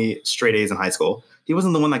that got me straight A's in high school. He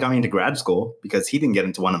wasn't the one that got me into grad school because he didn't get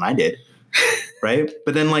into one and I did, right?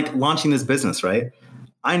 But then like launching this business, right?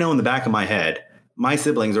 I know in the back of my head, my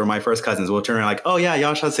siblings or my first cousins will turn around like, oh yeah,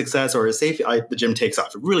 Yash has success or is safe. The gym takes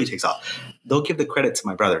off. It really takes off. They'll give the credit to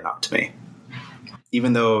my brother, not to me.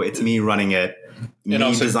 Even though it's me running it, me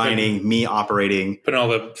designing, me operating. Putting all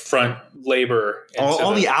the front labor.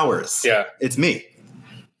 All the hours. Yeah. It's me.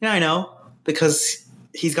 Yeah, I know. Because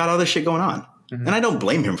he's got other shit going on. And I don't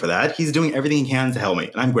blame him for that. He's doing everything he can to help me.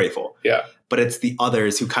 And I'm grateful. Yeah. But it's the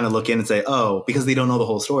others who kind of look in and say, oh, because they don't know the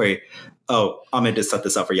whole story. Oh, I'm going to just set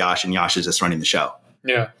this up for Yash and Yash is just running the show.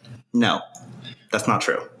 Yeah. No, that's not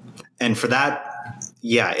true. And for that,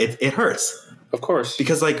 yeah, it hurts. Of course.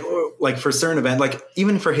 Because like for certain event, like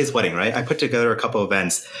even for his wedding, right? I put together a couple of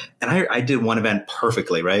events and I did one event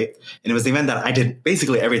perfectly, right? And it was the event that I did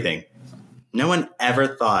basically everything. No one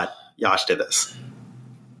ever thought Yash did this.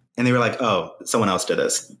 And they were like, oh, someone else did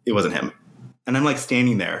this. It wasn't him. And I'm like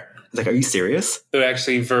standing there. It's like, are you serious? They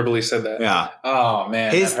actually verbally said that. Yeah. Oh,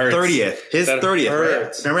 man. His 30th. His that 30th.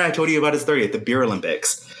 Hurts. Right? Remember I told you about his 30th, the Beer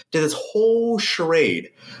Olympics. Did this whole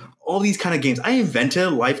charade. All these kind of games. I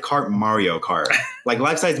invented Life Kart Mario Kart. Like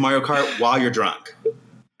life-size Mario Kart while you're drunk.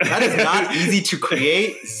 That is not easy to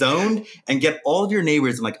create, zoned, and get all of your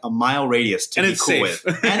neighbors in like a mile radius to be cool with.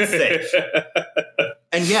 And safe.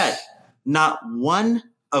 And yet, not one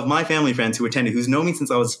of my family friends who attended, who's known me since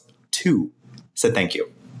I was 2, said thank you.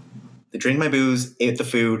 They drank my booze, ate the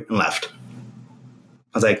food, and left.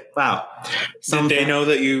 I was like, wow. Did they know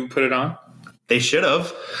that you put it on? They should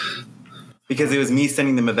have. Because it was me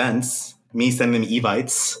sending them events, me sending them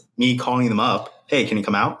evites, me calling them up. Hey, can you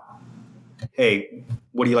come out? Hey,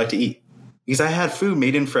 what do you like to eat? Because I had food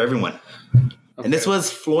made in for everyone. Okay. And this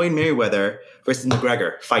was Floyd Mayweather versus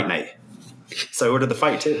McGregor fight night. So I ordered the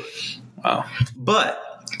fight too. Wow. But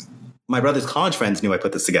my brother's college friends knew I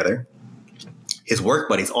put this together. His work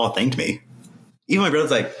buddies all thanked me. Even my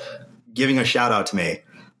brother's like giving a shout out to me.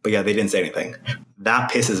 But yeah, they didn't say anything.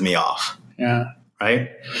 That pisses me off. Yeah. Right?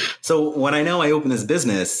 So when I know I open this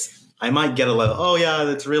business, I might get a level, oh yeah,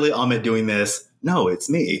 that's really Ahmed doing this. No, it's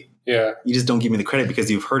me. Yeah. You just don't give me the credit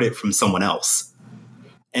because you've heard it from someone else.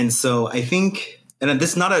 And so I think, and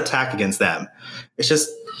this is not an attack against them. It's just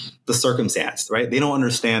the circumstance, right? They don't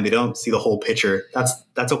understand. They don't see the whole picture.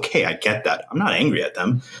 That's okay. I get that. I'm not angry at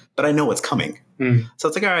them, but I know what's coming. So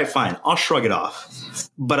it's like, all right, fine. I'll shrug it off.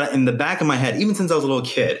 But in the back of my head, even since I was a little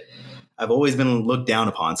kid, I've always been looked down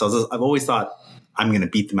upon. So I've always thought, I'm going to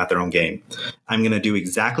beat them at their own game. I'm going to do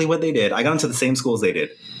exactly what they did. I got into the same schools they did.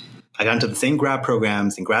 I got into the same grad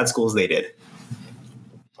programs and grad schools they did.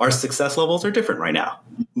 Our success levels are different right now.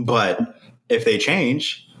 But if they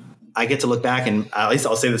change, I get to look back and at least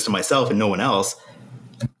I'll say this to myself and no one else.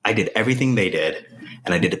 I did everything they did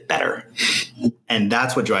and I did it better. And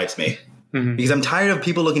that's what drives me. Because I'm tired of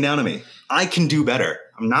people looking down on me. I can do better.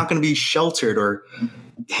 I'm not going to be sheltered or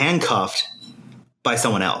handcuffed by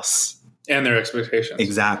someone else. And their expectations.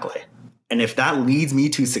 Exactly. And if that leads me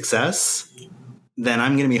to success, then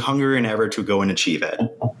I'm going to be hungrier than ever to go and achieve it.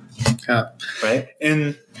 Yeah. Right.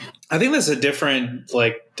 And I think that's a different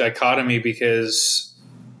dichotomy because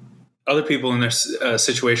other people in their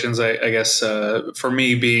situations, I guess, for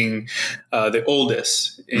me being the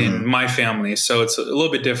oldest in my family. So it's a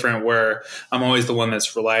little bit different where I'm always the one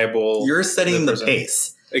that's reliable. You're setting the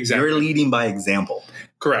pace. Exactly. You're leading by example.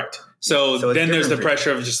 Correct. So then there's the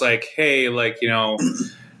pressure of just like, hey, that's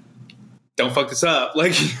don't fuck this up,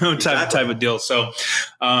 like, type of deal. So,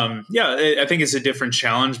 I think it's a different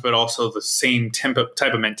challenge, but also the same type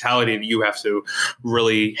of mentality that you have to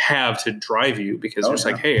really have to drive you, because it's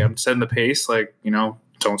like, hey, I'm setting the pace, like,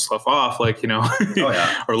 don't slough off, like,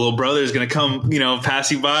 our little brother is going to come,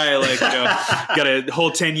 pass you by, like, got a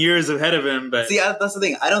whole 10 years ahead of him. But see, that's the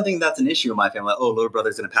thing. I don't think that's an issue in my family. Like, oh, little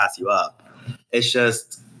brother's going to pass you up. It's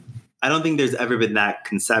just, I don't think there's ever been that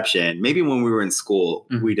conception. Maybe when we were in school,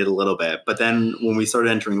 we did a little bit. But then when we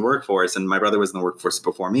started entering the workforce, and my brother was in the workforce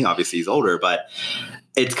before me, obviously he's older, but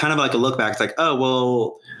it's kind of like a look back. It's like, oh,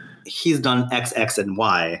 well, he's done X, X, and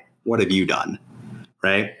Y. What have you done?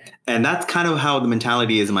 Right? And that's kind of how the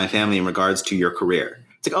mentality is in my family in regards to your career.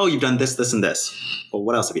 It's like, oh, you've done this, this, and this. Well,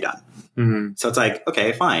 what else have you done? Mm-hmm. So it's like,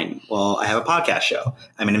 okay, fine. Well, I have a podcast show.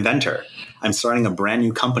 I'm an inventor. I'm starting a brand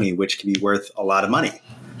new company, which can be worth a lot of money.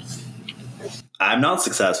 I'm not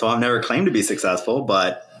successful. I've never claimed to be successful,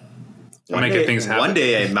 but one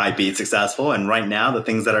day I might be successful. And right now, the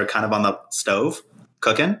things that are kind of on the stove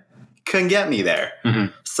cooking can get me there.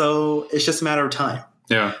 Mm-hmm. So it's just a matter of time.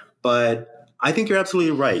 Yeah. But I think you're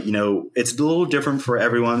absolutely right. It's a little different for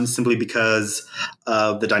everyone simply because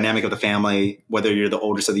of the dynamic of the family, whether you're the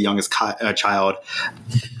oldest or the youngest child.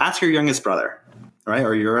 Ask your youngest brother, right?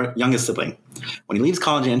 Or your youngest sibling. When he leaves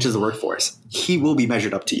college and enters the workforce, he will be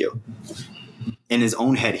measured up to you. In his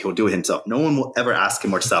own head, he'll do it himself. No one will ever ask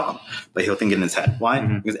him or tell him, but he'll think it in his head. Why?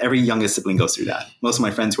 Mm-hmm. Because every youngest sibling goes through that. Most of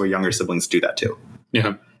my friends who are younger siblings do that too.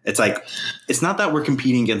 Yeah. It's like, it's not that we're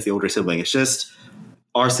competing against the older sibling. It's just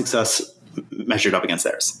our success measured up against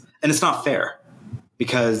theirs. And it's not fair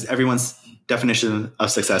because everyone's definition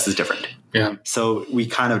of success is different. Yeah. So we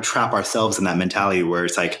kind of trap ourselves in that mentality where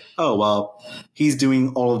it's like, oh, well, he's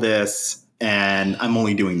doing all of this and I'm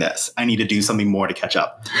only doing this. I need to do something more to catch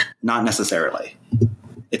up. Not necessarily.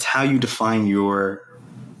 It's how you define your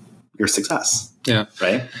success. Yeah.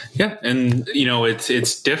 Right. Yeah. And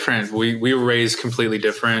it's different. We were raised completely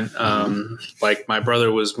different. Like my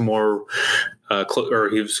brother was more,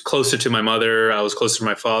 he was closer to my mother. I was closer to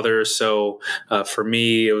my father. So for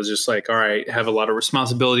me, it was just like, all right, have a lot of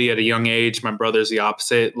responsibility at a young age. My brother's the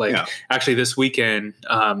opposite. Actually this weekend,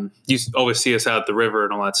 you always see us out at the river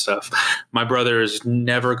and all that stuff. My brother's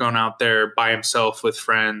never gone out there by himself with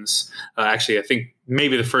friends. Actually, I think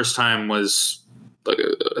maybe the first time was,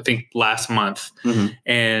 I think last month,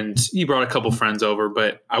 and he brought a couple friends over,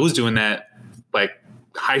 but I was doing that like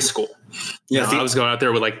high school. Yeah, I was going out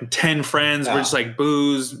there with like 10 friends. Yeah. We're just like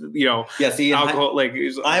booze, alcohol.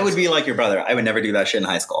 I would be like your brother. I would never do that shit in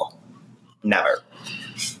high school. Never.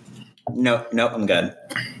 Nope, I'm good.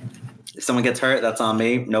 If someone gets hurt, that's on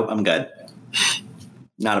me. Nope, I'm good.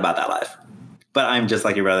 Not about that life. But I'm just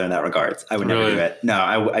like your brother in that regards. I would never do it. No,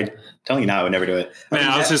 I telling you now, I would never do it.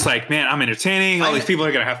 I was just like, man, I'm entertaining. All these people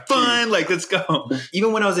are going to have fun. Like, let's go.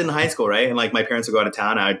 Even when I was in high school, right? And like my parents would go out of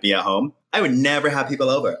town, I would be at home. I would never have people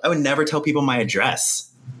over. I would never tell people my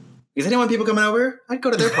address. Because I didn't want people coming over. I'd go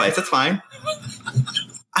to their place. That's fine.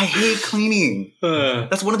 I hate cleaning.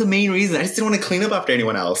 That's one of the main reasons. I just didn't want to clean up after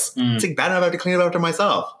anyone else. It's like bad enough I have to clean up after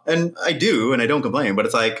myself. And I do, and I don't complain. But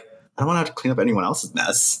it's like, I don't want to have to clean up anyone else's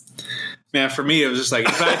mess. Man, for me, it was just like,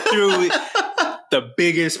 if I threw the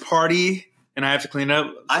biggest party and I have to clean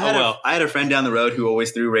up, I had a friend down the road who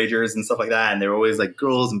always threw ragers and stuff like that. And they were always like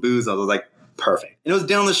girls and booze. And I was like, perfect. And it was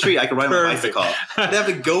down the street. I could ride my bicycle. I didn't have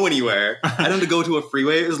to go anywhere. I didn't have to go to a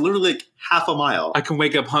freeway. It was literally like half a mile. I can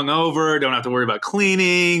wake up hungover. Don't have to worry about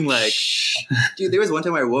cleaning. Like, dude, there was one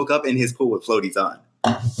time I woke up in his pool with floaties on.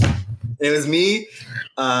 It was me,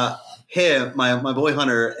 him, my boy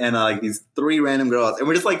Hunter, and like these 3 random girls, and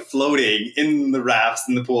we're just like floating in the rafts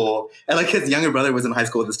in the pool. And like his younger brother was in high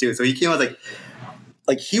school with us too, so he came out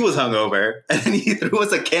like he was hungover, and then he threw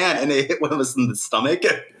us a can, and it hit one of us in the stomach.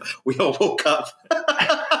 We all woke up.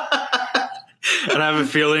 And I have a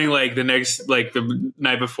feeling like the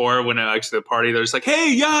night before when I actually the party, they're just like,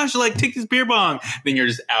 hey, Yash, like take this beer bong. Then you're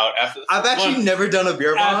just out after. I've actually never done a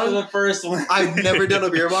beer bong. After the first one. I've never done a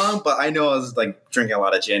beer bong, but I know I was like drinking a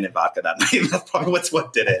lot of gin and vodka that night. That's probably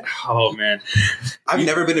what did it. Oh, man. I've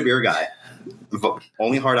never been a beer guy.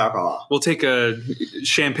 Only hard alcohol. We'll take a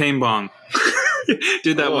champagne bong.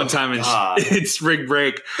 Did that one time in it's Rig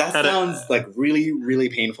Break. That sounds like really, really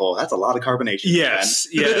painful. That's a lot of carbonation. Yes.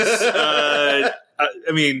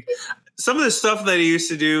 I mean, some of the stuff that I used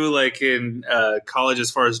to do, like in college,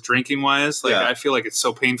 as far as drinking wise, like I feel like it's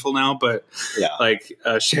so painful now. But like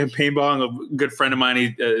champagne bong, a good friend of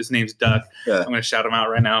mine, his name's Duck. Yeah. I'm gonna shout him out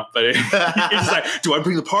right now. But he's just like, "Do I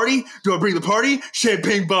bring the party? Do I bring the party?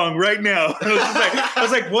 Champagne bong right now." And I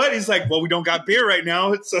was like, "What?" He's like, "Well, we don't got beer right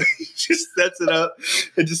now." So he just sets it up.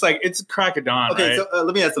 It's just like it's crack of dawn. Okay, right? so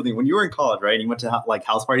let me ask something. When you were in college, right, and you went to like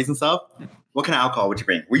house parties and stuff, what kind of alcohol would you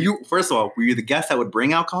bring? Were you the guest that would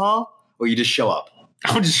bring alcohol? Or you just show up?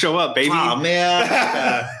 I would just show up, baby. Oh,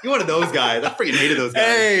 man. You're one of those guys. I freaking hated those guys.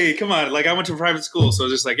 Hey, come on. Like, I went to a private school, so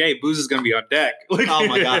it's just like, hey, booze is going to be on deck. Like, oh,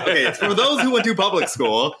 my God. Okay, so for those who went to public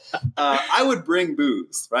school, I would bring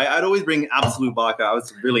booze, right? I'd always bring Absolute vodka. I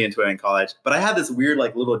was really into it in college. But I had this weird,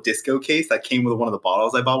 like, little disco case that came with one of the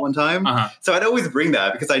bottles I bought one time. Uh-huh. So I'd always bring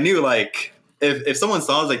that because I knew, like, if someone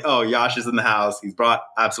saw, I was like, oh, Yash is in the house. He's brought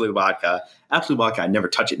Absolute vodka. Absolute vodka, I never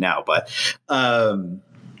touch it now, but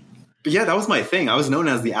yeah, that was my thing. I was known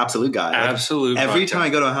as the Absolute guy. Absolute. Like, every time I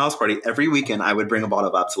go to a house party, every weekend, I would bring a bottle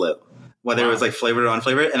of Absolute, whether it was like flavored or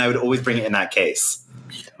unflavored, and I would always bring it in that case.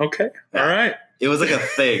 Okay. Yeah. All right. It was like a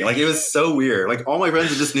thing. Like, it was so weird. Like, all my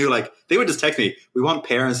friends just knew, like, they would just text me, we want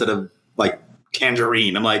pear instead of, like,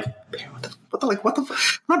 tangerine. I'm like, pear, what the fuck?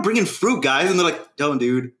 I'm not bringing fruit, guys. And they're like, don't,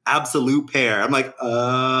 dude, Absolute pear. I'm like,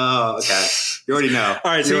 oh, okay. You already know.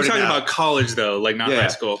 All right, so you're talking about college, though, like not high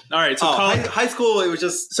school. All right, so high school, it was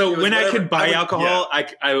just... So when I could buy alcohol, I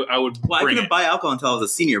would Well, I couldn't buy alcohol until I was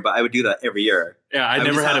a senior, but I would do that every year. Yeah, I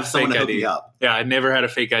never had a fake ID. Yeah, I never had a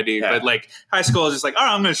fake ID. But like high school, I was just like, all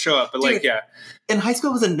right, I'm going to show up. But dude, like, in high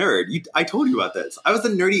school, I was a nerd. I told you about this. I was a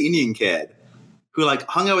nerdy Indian kid who like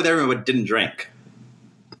hung out with everyone but didn't drink.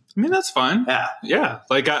 I mean, that's fine. Yeah. Yeah.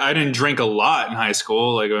 Like, I didn't drink a lot in high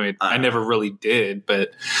school. Like, I mean, I never really did,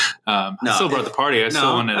 but I still brought the party.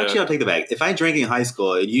 Actually, I'll take the bag. If I drank in high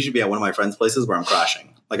school, it'd usually be at one of my friends' places where I'm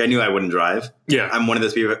crashing. Like, I knew I wouldn't drive. Yeah. I'm one of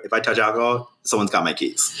those people, if I touch alcohol, someone's got my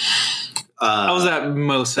keys. I was at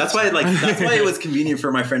most. That's why it was convenient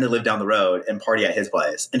for my friend to live down the road and party at his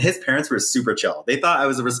place. And his parents were super chill. They thought I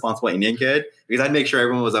was a responsible Indian kid because I'd make sure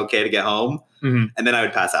everyone was okay to get home, and then I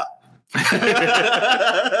would pass out.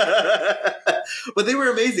 But they were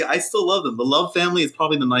amazing. I still love them. The Love family is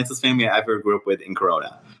probably the nicest family I ever grew up with in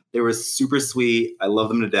Corona. They were super sweet. I love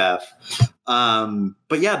them to death.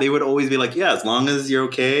 But yeah, they would always be like, yeah, as long as you're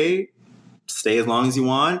okay, stay as long as you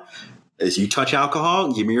want. As you touch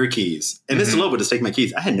alcohol, give me your keys. And Mr. Love would just take my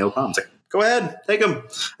keys. I had no problems. Like, go ahead, take them.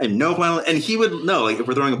 I had no problem. And he would know, like, if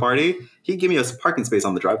we're throwing a party, he'd give me a parking space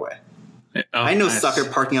on the driveway. I know sucker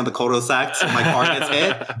parking on the cul-de-sacs and my car gets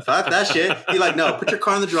hit. Fuck that shit. He's like, no, put your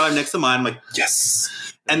car in the drive next to mine. I'm like,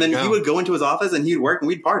 yes. And then he would go into his office and he'd work and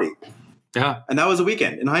we'd party. Yeah. And that was a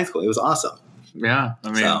weekend in high school. It was awesome. Yeah.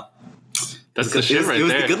 I mean, that's the shit right there. It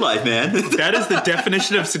was the good life, man. That is the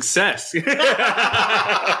definition of success.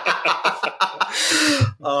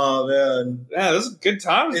 Oh, man. Yeah, those are good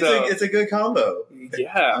times, though. It's a good combo.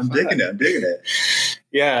 Yeah. I'm digging it.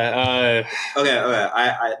 Yeah. Okay.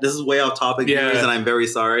 I this is way off topic, viewers, and I'm very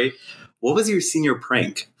sorry. What was your senior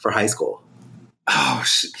prank for high school? Oh,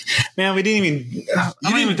 shit. Man, we didn't even... I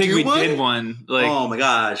don't even think we did one. Like, oh, my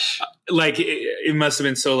gosh. Like, it must have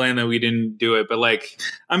been so lame that we didn't do it. But, like,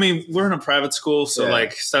 I mean, we're in a private school, so,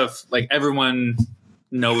 like, stuff... Like, everyone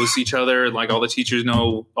knows each other. Like, all the teachers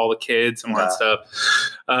know all the kids and all that stuff.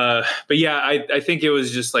 But, yeah, I think it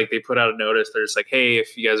was just, like, they put out a notice. They're just like, hey,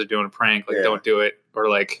 if you guys are doing a prank, like, don't do it. Or,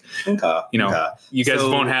 like, you guys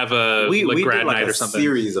won't have a grad night or something.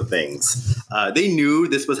 Series of things. They knew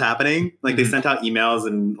this was happening. Like, they sent out emails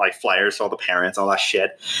and, like, flyers to all the parents, all that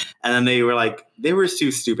shit. And then they were like, they were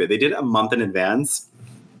too stupid. They did it a month in advance,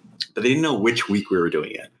 but they didn't know which week we were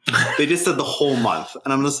doing it. They just said the whole month.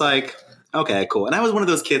 And I'm just like, okay, cool. And I was one of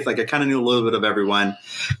those kids, like, I kind of knew a little bit of everyone.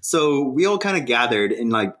 So we all kind of gathered in,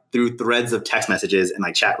 like, through threads of text messages and,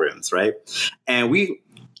 like, chat rooms, right? And we,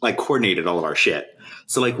 like, coordinated all of our shit.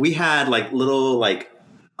 So, like, we had, like, little, like,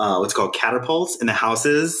 what's called catapults in the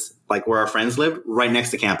houses, like, where our friends lived, right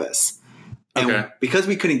next to campus. And because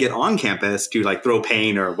we couldn't get on campus to, like, throw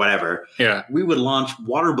paint or whatever, we would launch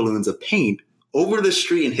water balloons of paint over the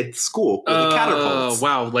street and hit the school with the catapults. Oh,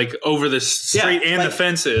 wow. Like, over the street and the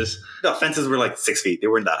fences. The fences were, like, 6 feet. They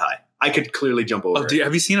weren't that high. I could clearly jump over. Oh,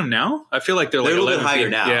 have you seen them now? I feel like they're like a little bit higher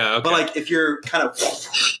now. Yeah, okay. But like if you're kind of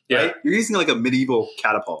right, you're using like a medieval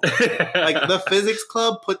catapult. Like the physics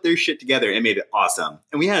club put their shit together and made it awesome.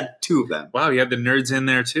 And we had 2 of them. Wow, you had the nerds in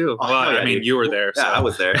there too. Oh, well, I mean, you were there. Yeah, so. I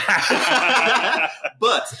was there.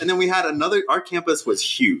 And then we had our campus was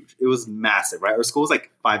huge. It was massive, right? Our school was like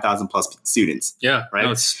 5,000 plus students. Yeah, right.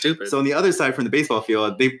 No, it's stupid. So on the other side from the baseball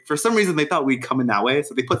field, for some reason they thought we'd come in that way,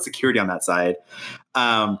 so they put security on that side.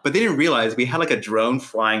 But they didn't didn't realize we had like a drone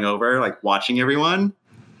flying over, like watching everyone.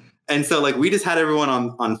 And so like we just had everyone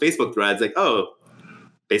on Facebook threads like, oh,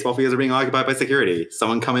 baseball fields are being occupied by security.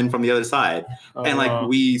 Someone come in from the other side. And like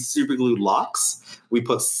we super glued locks. We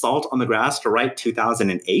put salt on the grass to write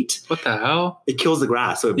 2008. What the hell? It kills the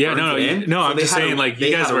grass. So it burns it in. No, so I'm just saying like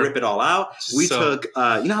you guys had to rip it all out. We took,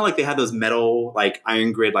 you know how like they had those metal like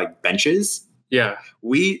iron grid like benches? Yeah.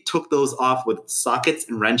 We took those off with sockets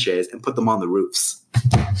and wrenches and put them on the roofs.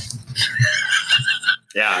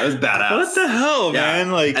 Yeah, it was badass. What the hell,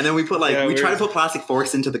 man? Like, and then we put we tried to put plastic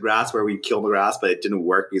forks into the grass where we kill the grass, but it didn't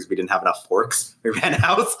work because we didn't have enough forks. We ran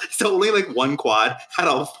out, so only like one quad had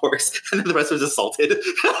all the forks, and then the rest was just salted.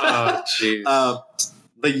 Oh, jeez.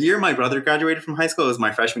 The year my brother graduated from high school, it was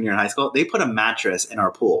my freshman year in high school. They put a mattress in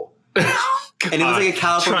our pool. And it was like a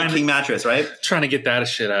California King mattress, right? Trying to get that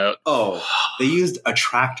shit out. Oh, they used a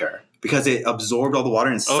tractor because it absorbed all the water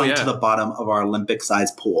and sunk to the bottom of our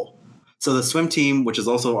Olympic-sized pool. So the swim team, which is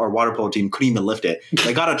also our water polo team, couldn't even lift it.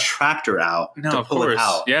 They got a tractor out to pull it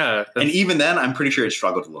out. Yeah. And even then, I'm pretty sure it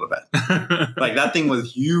struggled a little bit. Like that thing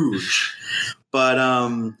was huge. But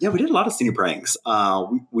yeah, we did a lot of senior pranks.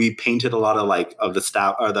 We painted a lot of like of the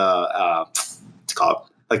staff or the what's it called,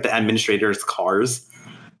 like the administrators' cars.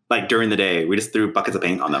 Like during the day, we just threw buckets of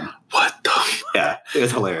paint on them. What the? Yeah, it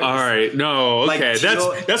was hilarious. All right, no, okay, like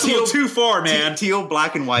that's a little too far, man. Teal,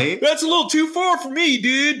 black, and white. That's a little too far for me,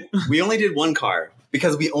 dude. We only did one car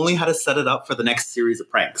because we only had to set it up for the next series of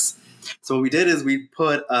pranks. So what we did is we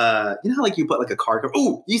put, you know how like you put like a car cover.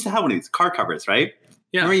 Oh, you used to have one of these car covers, right?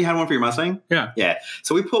 Yeah. Remember you had one for your Mustang? Yeah. Yeah.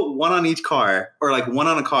 So we put one on each car, or like one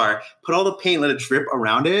on a car, put all the paint, let it drip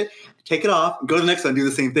around it, take it off, go to the next one, do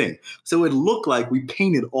the same thing. So it would look like we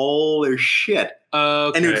painted all their shit.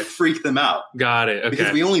 Okay. And it would freak them out. Got it. Okay.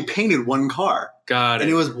 Because we only painted one car. Got it.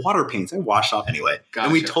 And it was water paints. It washed off anyway. Gotcha.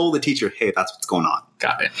 And we told the teacher, hey, that's what's going on.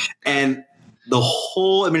 Got it. And the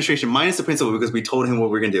whole administration, minus the principal, because we told him what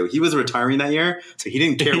we were going to do. He was retiring that year, so he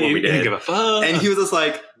didn't care what we did. He didn't give a fuck. And he was just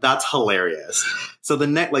like, that's hilarious. So the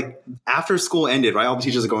next, like, after school ended, right, all the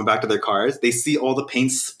teachers are going back to their cars. They see all the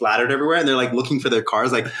paint splattered everywhere, and they're, like, looking for their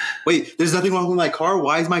cars. Like, wait, there's nothing wrong with my car.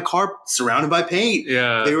 Why is my car surrounded by paint?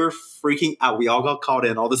 Yeah. They were freaking out. We all got called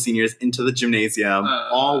in, all the seniors, into the gymnasium.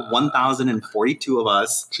 All 1,042 of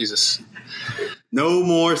us. Jesus. No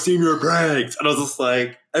more senior pranks. And I was just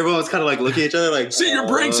like, everyone was kind of like looking at each other like, senior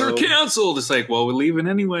pranks are canceled. It's like, well, we're leaving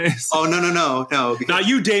anyways. Oh, no. Because, not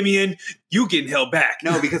you, Damien. You getting held back.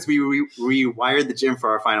 No, because we rewired the gym for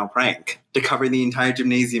our final prank to cover the entire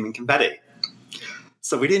gymnasium in confetti.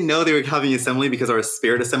 So we didn't know they were having assembly because our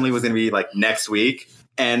spirit assembly was going to be like next week.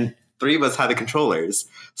 And 3 of us had the controllers.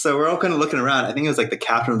 So we're all kind of looking around. I think it was like the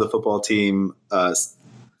captain of the football team, the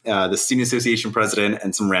student association president,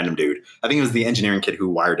 and some random dude. I think it was the engineering kid who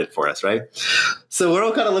wired it for us, right? So we're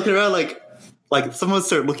all kind of looking around like someone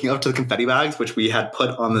started looking up to the confetti bags, which we had put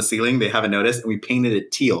on the ceiling. They haven't noticed. And we painted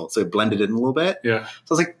it teal. So it blended in a little bit. Yeah. So I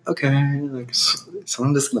was like, okay, like, so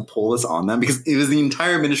I'm just going to pull this on them because it was the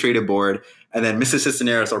entire administrative board. And then Mr.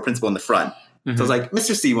 Cisneros, our principal, in the front. Mm-hmm. So I was like,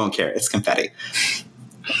 Mr. C won't care. It's confetti.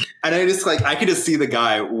 And I just I could just see the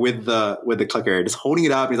guy with the clicker just holding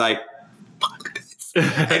it up. He's like, fuck this.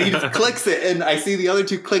 And he just clicks it. And I see the other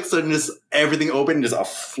 2 clicks and just everything open and just a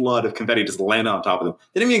flood of confetti just landed on top of them.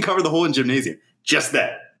 They didn't even cover the whole gymnasium. Just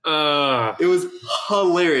that. It was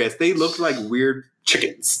hilarious. They looked like weird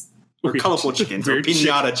chickens. Or colorful chickens. Or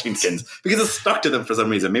pinata chickens. Because it stuck to them for some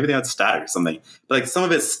reason. Maybe they had static or something. But like some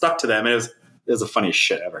of it stuck to them. And it was the funniest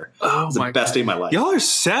shit ever. Oh, it was the best day of my life. Y'all are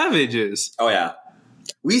savages. Oh, yeah.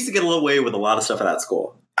 We used to get away with a lot of stuff at that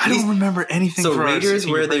school. I don't remember anything. So Raiders,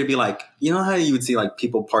 where they'd be like, you know how you would see like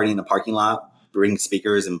people partying in the parking lot, bring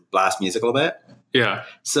speakers and blast music a little bit? Yeah.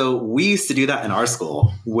 So we used to do that in our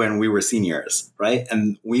school when we were seniors, right?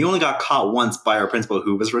 And we only got caught once by our principal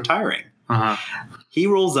who was retiring. Uh-huh. He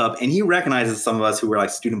rolls up and he recognizes some of us who were like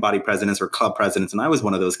student body presidents or club presidents. And I was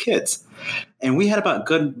one of those kids. And we had about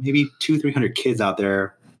good, maybe 200-300 kids out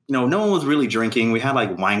there. You know, no one was really drinking. We had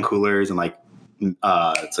like wine coolers and like,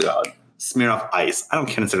 Smirnoff Ice. I don't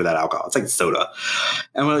consider that alcohol. It's like soda.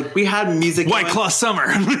 And we had music. White Claw Summer.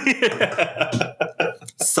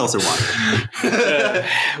 Seltzer water.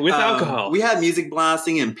 With alcohol. We had music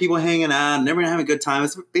blasting and people hanging out and everyone having a good time.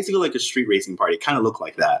 It's basically like a street racing party. It kind of looked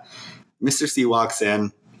like that. Mr. C walks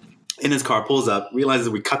in his car, pulls up, realizes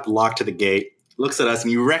we cut the lock to the gate, looks at us, and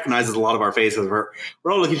he recognizes a lot of our faces. We're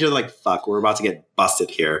all looking at each other like, fuck, we're about to get busted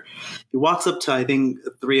here. He walks up to, I think,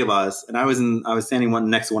 3 of us, and I was standing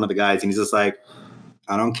next to one of the guys, and he's just like,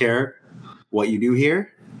 I don't care what you do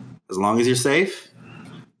here, as long as you're safe,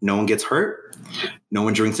 no one gets hurt, no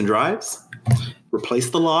one drinks and drives, replace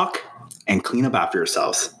the lock, and clean up after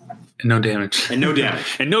yourselves. And no damage. And no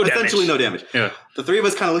damage. And no damage. Essentially no damage. Yeah. The three of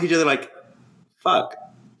us kind of look at each other like, fuck,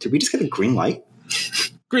 did we just get a green light?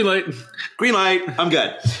 Green light. Green light. I'm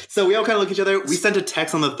good. So we all kind of look at each other. We sent a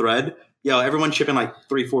text on the thread. Yo, everyone chip in like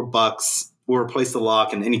 $3-4. We'll replace the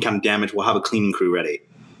lock and any kind of damage. We'll have a cleaning crew ready.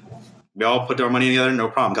 We all put our money together. No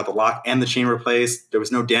problem. Got the lock and the chain replaced. There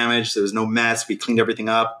was no damage. There was no mess. We cleaned everything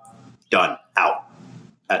up. Done. Out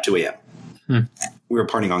at 2 a.m. We were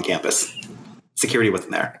partying on campus. Security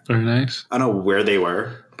wasn't there. Very nice. I don't know where they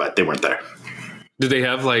were, but they weren't there. Did they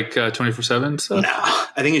have like 24/7 stuff? No.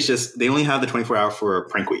 I think it's just they only have the 24-hour for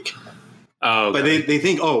prank week. Oh, okay. But they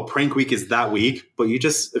think, oh, prank week is that week. But you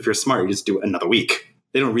just, if you're smart, you just do it another week.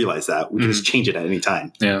 They don't realize that. We can just change it at any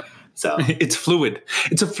time. Yeah. So it's fluid.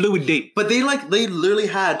 It's a fluid date. But they literally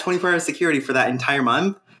had 24-hour security for that entire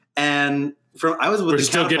month. And I was with We're the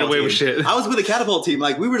still getting away team. with shit. I was with the catapult team.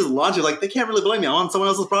 Like we were just launching. Like they can't really blame me. I'm on someone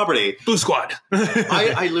else's property. Blue squad.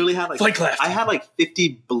 I literally had like Flight left. I had like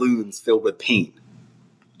 50 balloons filled with paint,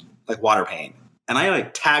 like water paint, and I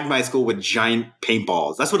like tagged my school with giant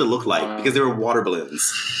paintballs. That's what it looked like because they were water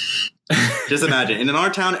balloons. Just imagine. And in our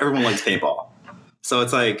town, everyone likes paintball, so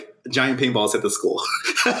it's like giant paintballs at the school.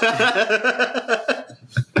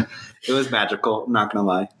 It was magical. I'm not gonna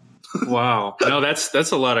lie. Wow. No, that's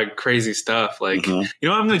a lot of crazy stuff. Like, you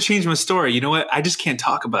know, I'm going to change my story. You know what? I just can't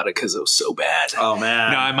talk about it because it was so bad. Oh,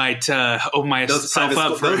 man. No, I might open myself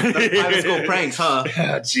up for those private school pranks, huh?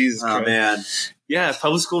 Yeah, Jesus Christ. Oh, man. Yeah,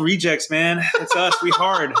 public school rejects, man. It's us. We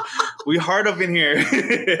hard. We hard up in here. Did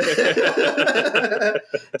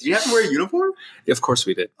you have to wear a uniform? Yeah, of course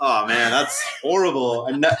we did. Oh, man, that's horrible.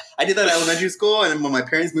 I did that at elementary school, and when my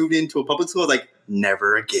parents moved into a public school, I was like,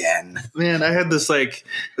 never again. Man, I had this like...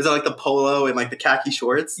 Was that like the polo and like the khaki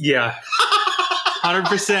shorts? Yeah.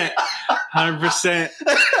 100%. 100%.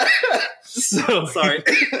 So sorry.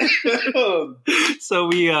 So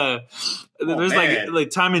we there's like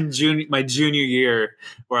time in my junior year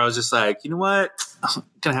where I was just like, you know what, I'm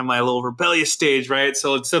gonna have my little rebellious stage, right?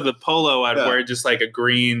 So instead of the polo, I'd wear just like a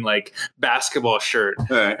green like basketball shirt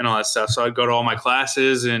and all that stuff. So I'd go to all my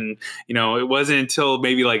classes, and you know, it wasn't until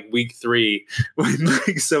maybe like week 3 when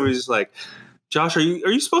like somebody's just like, Josh, are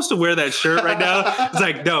you supposed to wear that shirt right now? It's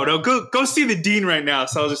like, no, go see the dean right now.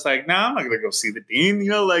 So I was just like, no, I'm not gonna go see the dean, you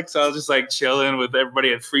know, like, so I was just like chilling with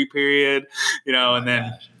everybody at free period, you know, and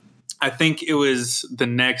then I think it was the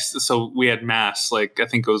next, so we had mass, like I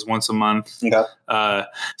think it was once a month. Okay.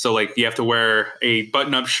 So like you have to wear a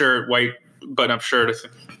button-up shirt, white button-up shirt,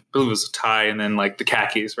 I believe it was a tie, and then like the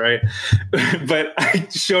khakis, right? But I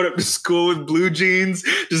showed up to school with blue jeans,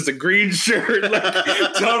 just a green shirt, like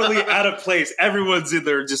totally out of place. Everyone's in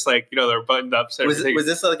there just like, you know, they're buttoned up. So was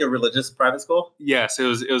this like a religious private school? Yes, it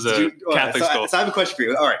was a Catholic school. So I have a question for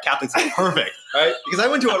you. All right, Catholic school. Perfect. All right. Because I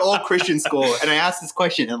went to an all Christian school, and I asked this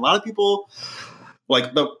question, and a lot of people,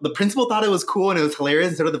 like the principal thought it was cool and it was hilarious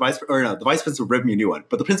instead of the vice principal ripped me a new one.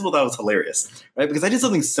 But the principal thought it was hilarious, right? Because I did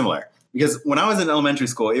something similar. Because when I was in elementary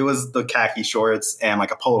school, it was the khaki shorts and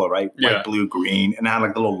like a polo, right? White, blue, green, and it had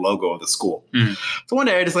like the little logo of the school. So one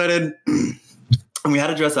day I decided, and we had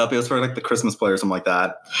to dress up. It was for like the Christmas play or something like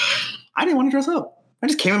that. I didn't want to dress up. I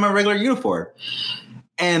just came in my regular uniform.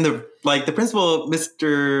 And the principal,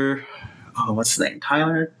 Mr. Oh, what's his name?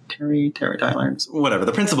 Tyler, whatever.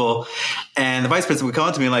 The principal and the vice principal would come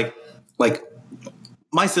up to me like.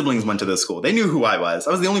 My siblings went to this school. They knew who I was.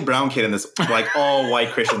 I was the only brown kid in this like all white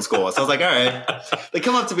Christian school. So I was like, all right. They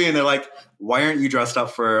come up to me and they're like, why aren't you dressed up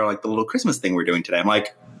for like the little Christmas thing we're doing today? I'm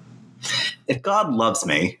like, if God loves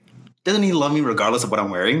me, doesn't he love me regardless of what I'm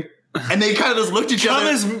wearing? And they kind of just looked at each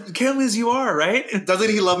other. Come as you are, right? Doesn't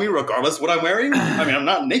he love me regardless of what I'm wearing? I mean, I'm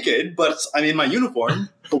not naked, but I'm in my uniform.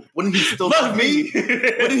 But wouldn't he still love me?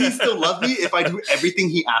 Wouldn't he still love me if I do everything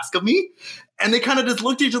he asks of me? And they kind of just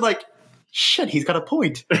looked at each other like, shit, he's got a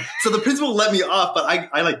point. So the principal let me off, but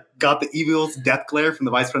I like got the evil death glare from the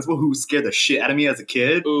vice principal who scared the shit out of me as a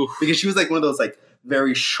kid. Oof. Because she was like one of those like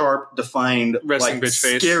very sharp, defined, resting like bitch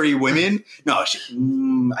face. Scary women. No,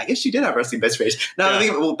 I guess she did have resting bitch face. Now,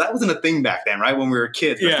 that wasn't a thing back then, right? When we were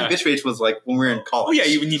kids. Resting bitch face was like when we were in college. Oh, yeah,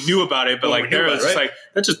 you knew about it, but like there was just like,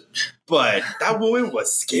 that's just... But that woman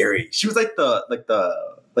was scary. She was like the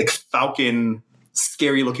falcon...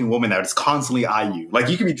 scary looking woman that would just constantly eye you. Like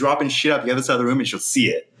you could be dropping shit out the other side of the room and she'll see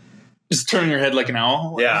it. Just turning your head like an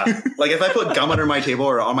owl? Yeah. Like if I put gum under my table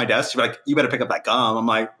or on my desk, she'd be like, you better pick up that gum. I'm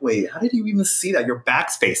like, wait, how did you even see that? Your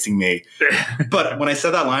back's facing me. But when I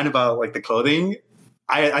said that line about like the clothing,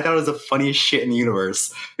 I thought it was the funniest shit in the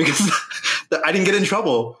universe because I didn't get in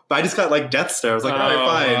trouble, but I just got like death stare. I was like, all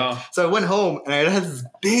right, fine. Wow. So I went home and I had this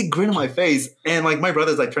big grin on my face, and like my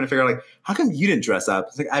brother's like trying to figure out like, how come you didn't dress up?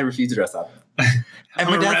 It's like, I refuse to dress up. And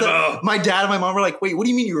my dad and my mom were like, wait, what do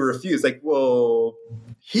you mean you refused? Like, well,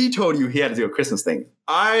 he told you he had to do a Christmas thing.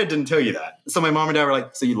 I didn't tell you that. So my mom and dad were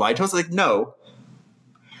like, so you lied to us? Like, no.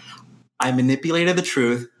 I manipulated the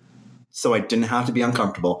truth so I didn't have to be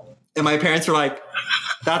uncomfortable. And my parents were like,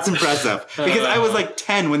 that's impressive. Because I was like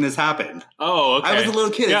 10 when this happened. Oh, okay. I was a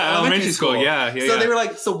little kid. Yeah, elementary school. Yeah. So they were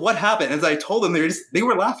like, so what happened? As I told them, they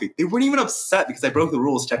were laughing. They weren't even upset because I broke the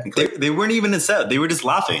rules technically. They weren't even upset. They were just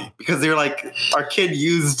laughing because they were like, our kid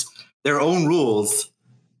used their own rules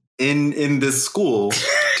in this school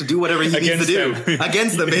to do whatever he needs to do.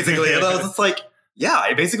 Against them, basically. And I was just like, yeah,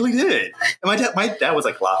 I basically did. And my dad was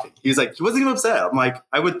like laughing. He was like, he wasn't even upset. I'm like,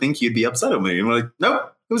 I would think you'd be upset with me. And I'm like,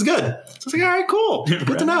 nope. It was good. So I was like, all right, cool.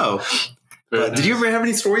 Good to know. But did you ever have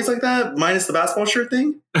any stories like that, minus the basketball shirt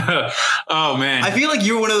thing? Oh, man. I feel like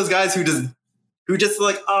you were one of those guys who just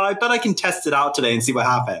like, oh, I bet I can test it out today and see what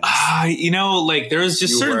happens. Like there was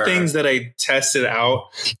just certain things that I tested out.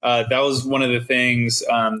 That was one of the things.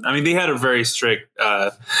 I mean, they had a very strict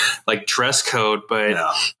like dress code, but yeah.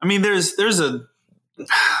 I mean, there's a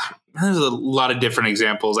lot of different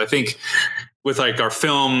examples. I think with like our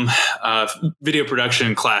film video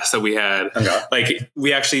production class that we had, like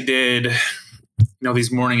we actually did,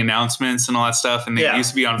 these morning announcements and all that stuff. And they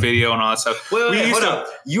used to be on video and all that stuff. Wait, hold up.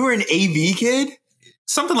 You were an AV kid?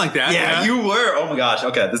 Something like that. Yeah, you were. Oh my gosh.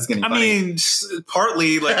 Okay, this is gonna be funny. I mean,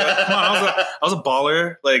 partly like, come on, I was a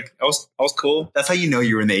baller. Like I was cool. That's how you know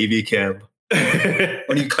you were in the AV kid.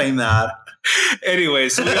 When you claim that. Anyway,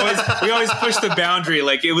 so we always push the boundary.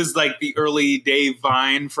 Like it was like the early day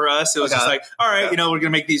Vine for us. It was just like, all right, we're gonna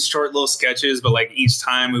make these short little sketches, but like each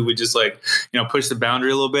time we would just like, push the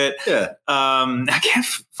boundary a little bit. Yeah. I can't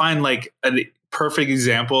find like a perfect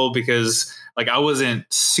example because like I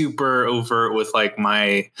wasn't super overt with like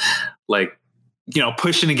my like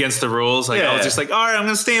pushing against the rules. Like I was just like, all right, I'm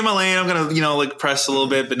going to stay in my lane. I'm going to, like press a little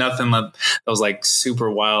bit, but nothing that was like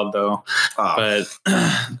super wild though. Oh. But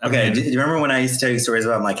okay. Do you remember when I used to tell you stories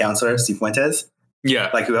about my counselor, Steve Fuentes? Yeah.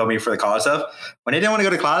 Like who helped me for the college stuff. When I didn't want to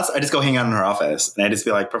go to class, I just go hang out in her office and I just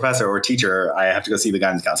be like, professor or teacher, I have to go see the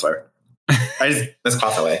guidance counselor. I just miss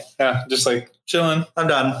class away. Yeah. Just like chilling. I'm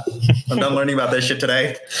done. I'm done learning about this shit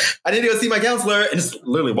today. I need to go see my counselor and just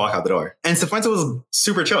literally walk out the door. And Fuentes was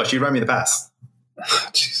super chill. She'd write me the pass.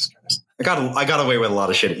 Jesus Christ. I got away with a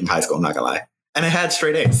lot of shit in high school, I'm not gonna lie. And I had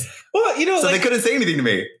straight A's. Well, so they couldn't say anything to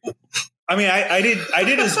me. I mean, I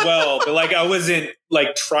did as well, but like I wasn't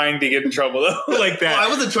like trying to get in trouble like that. Well, I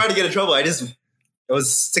wasn't trying to get in trouble. I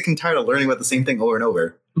was sick and tired of learning about the same thing over and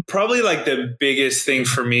over. Probably like the biggest thing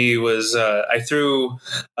for me was I threw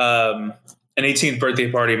an 18th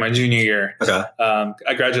birthday party my junior year. Okay.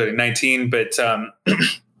 I graduated at 19, but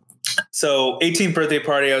so 18th birthday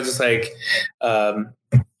party, I was just like,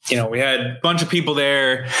 we had a bunch of people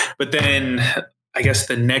there, but then I guess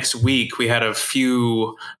the next week we had a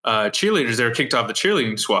few cheerleaders that were kicked off the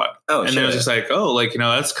cheerleading squad. Oh, and they was just like,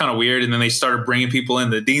 that's kind of weird. And then they started bringing people in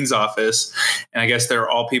the dean's office. And I guess they're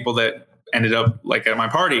all people that ended up like at my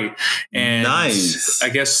party. And nice. I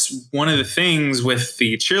guess one of the things with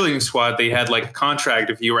the cheerleading squad, they had like a contract.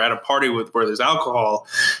 If you were at a party where there's alcohol,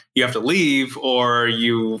 you have to leave or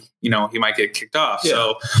you might get kicked off. Yeah.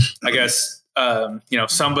 So I guess,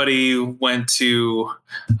 somebody went to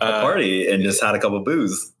a party and just had a couple of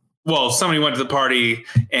booze. Well, somebody went to the party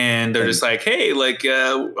and they're just like, hey, like,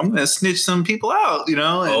 I'm going to snitch some people out, And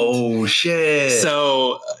oh, shit.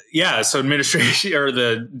 So, so administration or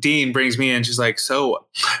the dean brings me in. She's like, so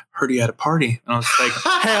heard you had a party. And I was like,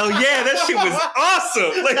 hell yeah, that shit was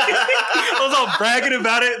awesome. Like, I was all bragging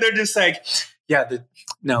about it. And they're just like, yeah,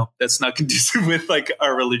 no, that's not conducive with like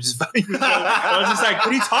our religious values. I was just like, what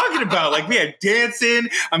are you talking about? Like we had dancing.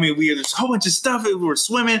 I mean, there's a whole bunch of stuff. We were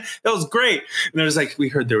swimming. That was great. And it was like, we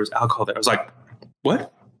heard there was alcohol there. I was like,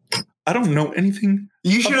 what? I don't know anything.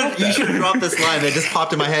 You should have dropped this line that just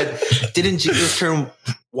popped in my head. Didn't Jesus turn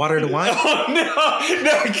water to wine? Oh, no.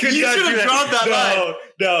 You should have dropped that line.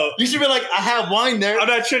 No. You should be like, I have wine there. I'm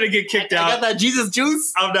not trying to get kicked out. I got that Jesus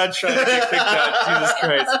juice. I'm not trying to get kicked out. Jesus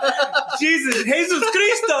Christ. Jesus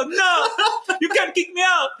Cristo. No. You can't kick me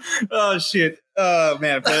out. Oh, shit. Oh,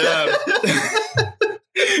 man. But,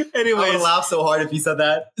 anyways. I would laugh so hard if you said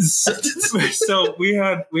that. So we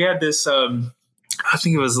had this... I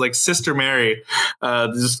think it was like Sister Mary,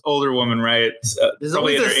 this older woman, right? There's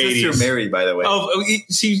always a Sister Mary, by the way. Oh,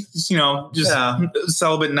 she, just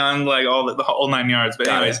celibate nun, like all the whole 9 yards. But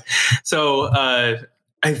anyways, so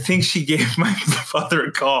I think she gave my father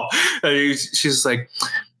a call. She's like,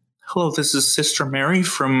 "Hello, this is Sister Mary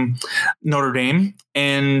from Notre Dame,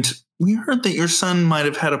 and we heard that your son might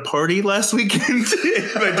have had a party last weekend."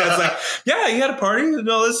 My dad's like, "Yeah, he had a party and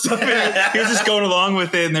all this stuff." And he was just going along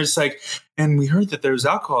with it, and there's like, and we heard that there was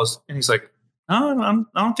alcohol, and he's like, "No,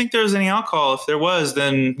 I don't think there was any alcohol. If there was,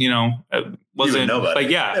 then it wasn't." Know about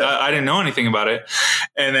it. I didn't know anything about it.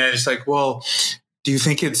 And then it's like, well, do you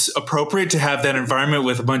think it's appropriate to have that environment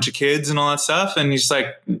with a bunch of kids and all that stuff? And he's like,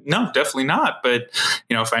 no, definitely not. But,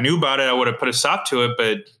 if I knew about it, I would have put a stop to it.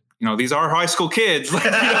 But, these are high school kids. Like,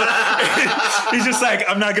 he's just like,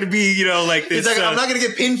 I'm not going to be, like this. He's like, I'm not going to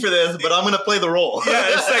get pinned for this, but I'm going to play the role. Yeah,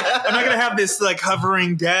 it's like, I'm not going to have this like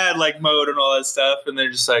hovering dad like mode and all that stuff. And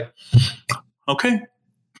they're just like, okay.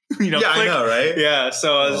 Yeah, click. I know, right? Yeah,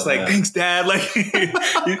 so I was like, "Thanks, Dad." Like,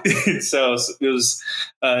 so it was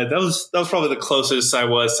that was probably the closest I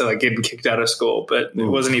was to like getting kicked out of school, but it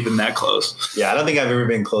wasn't even that close. Yeah, I don't think I've ever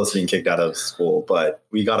been close to being kicked out of school, but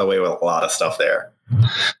we got away with a lot of stuff there.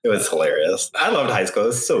 It was hilarious. I loved high school. It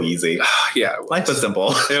was so easy. Yeah, life was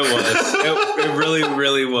simple. It was. It really,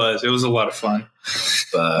 really was. It was a lot of fun.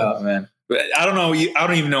 But, oh man, I don't know. I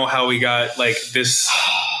don't even know how we got like this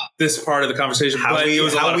part of the conversation, but it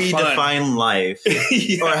was how we define life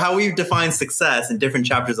or how we define success in different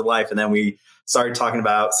chapters of life. And then we started talking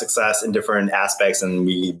about success in different aspects and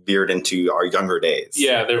we veered into our younger days.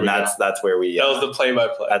 Yeah. That's where we, that was the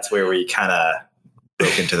play-by-play. That's where we kind of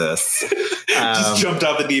broke into this. Just jumped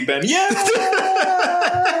off the deep end. Yeah.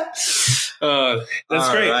 That's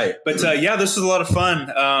great. Right. But this was a lot of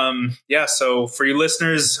fun. So for you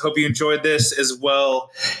listeners, hope you enjoyed this as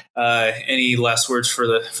well. Any last words for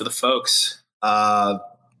the folks?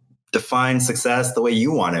 Define success the way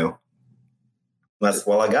you want to. That's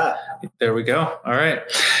all I got. There we go. All right.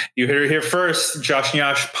 You heard it here first. Josh and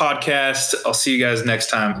Yash podcast. I'll see you guys next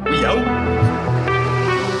time. Yo.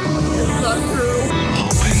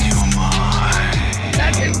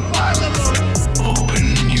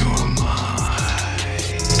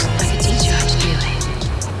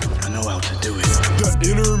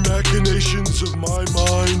 Inner machinations of my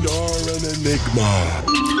mind are an enigma.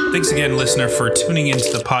 Thanks again, listener, for tuning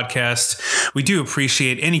into the podcast. We do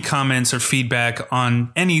appreciate any comments or feedback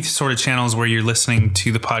on any sort of channels where you're listening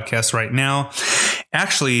to the podcast right now.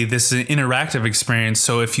 Actually, this is an interactive experience,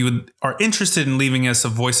 so if you are interested in leaving us a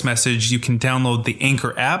voice message, you can download the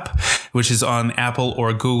Anchor app, which is on Apple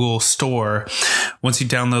or Google Store. Once you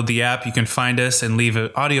download the app, you can find us and leave an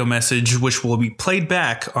audio message, which will be played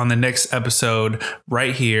back on the next episode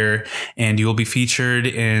right here, and you'll be featured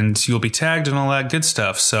and you'll be tagged and all that good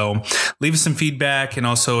stuff. So leave us some feedback and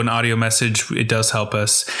also an audio message. It does help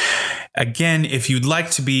us. Again, if you'd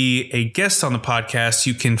like to be a guest on the podcast,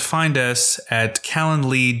 you can find us at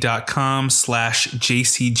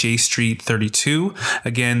calendly.com/jcjstreet32.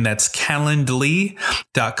 Again, that's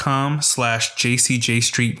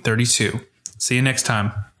calendly.com/jcjstreet32. See you next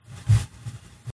time.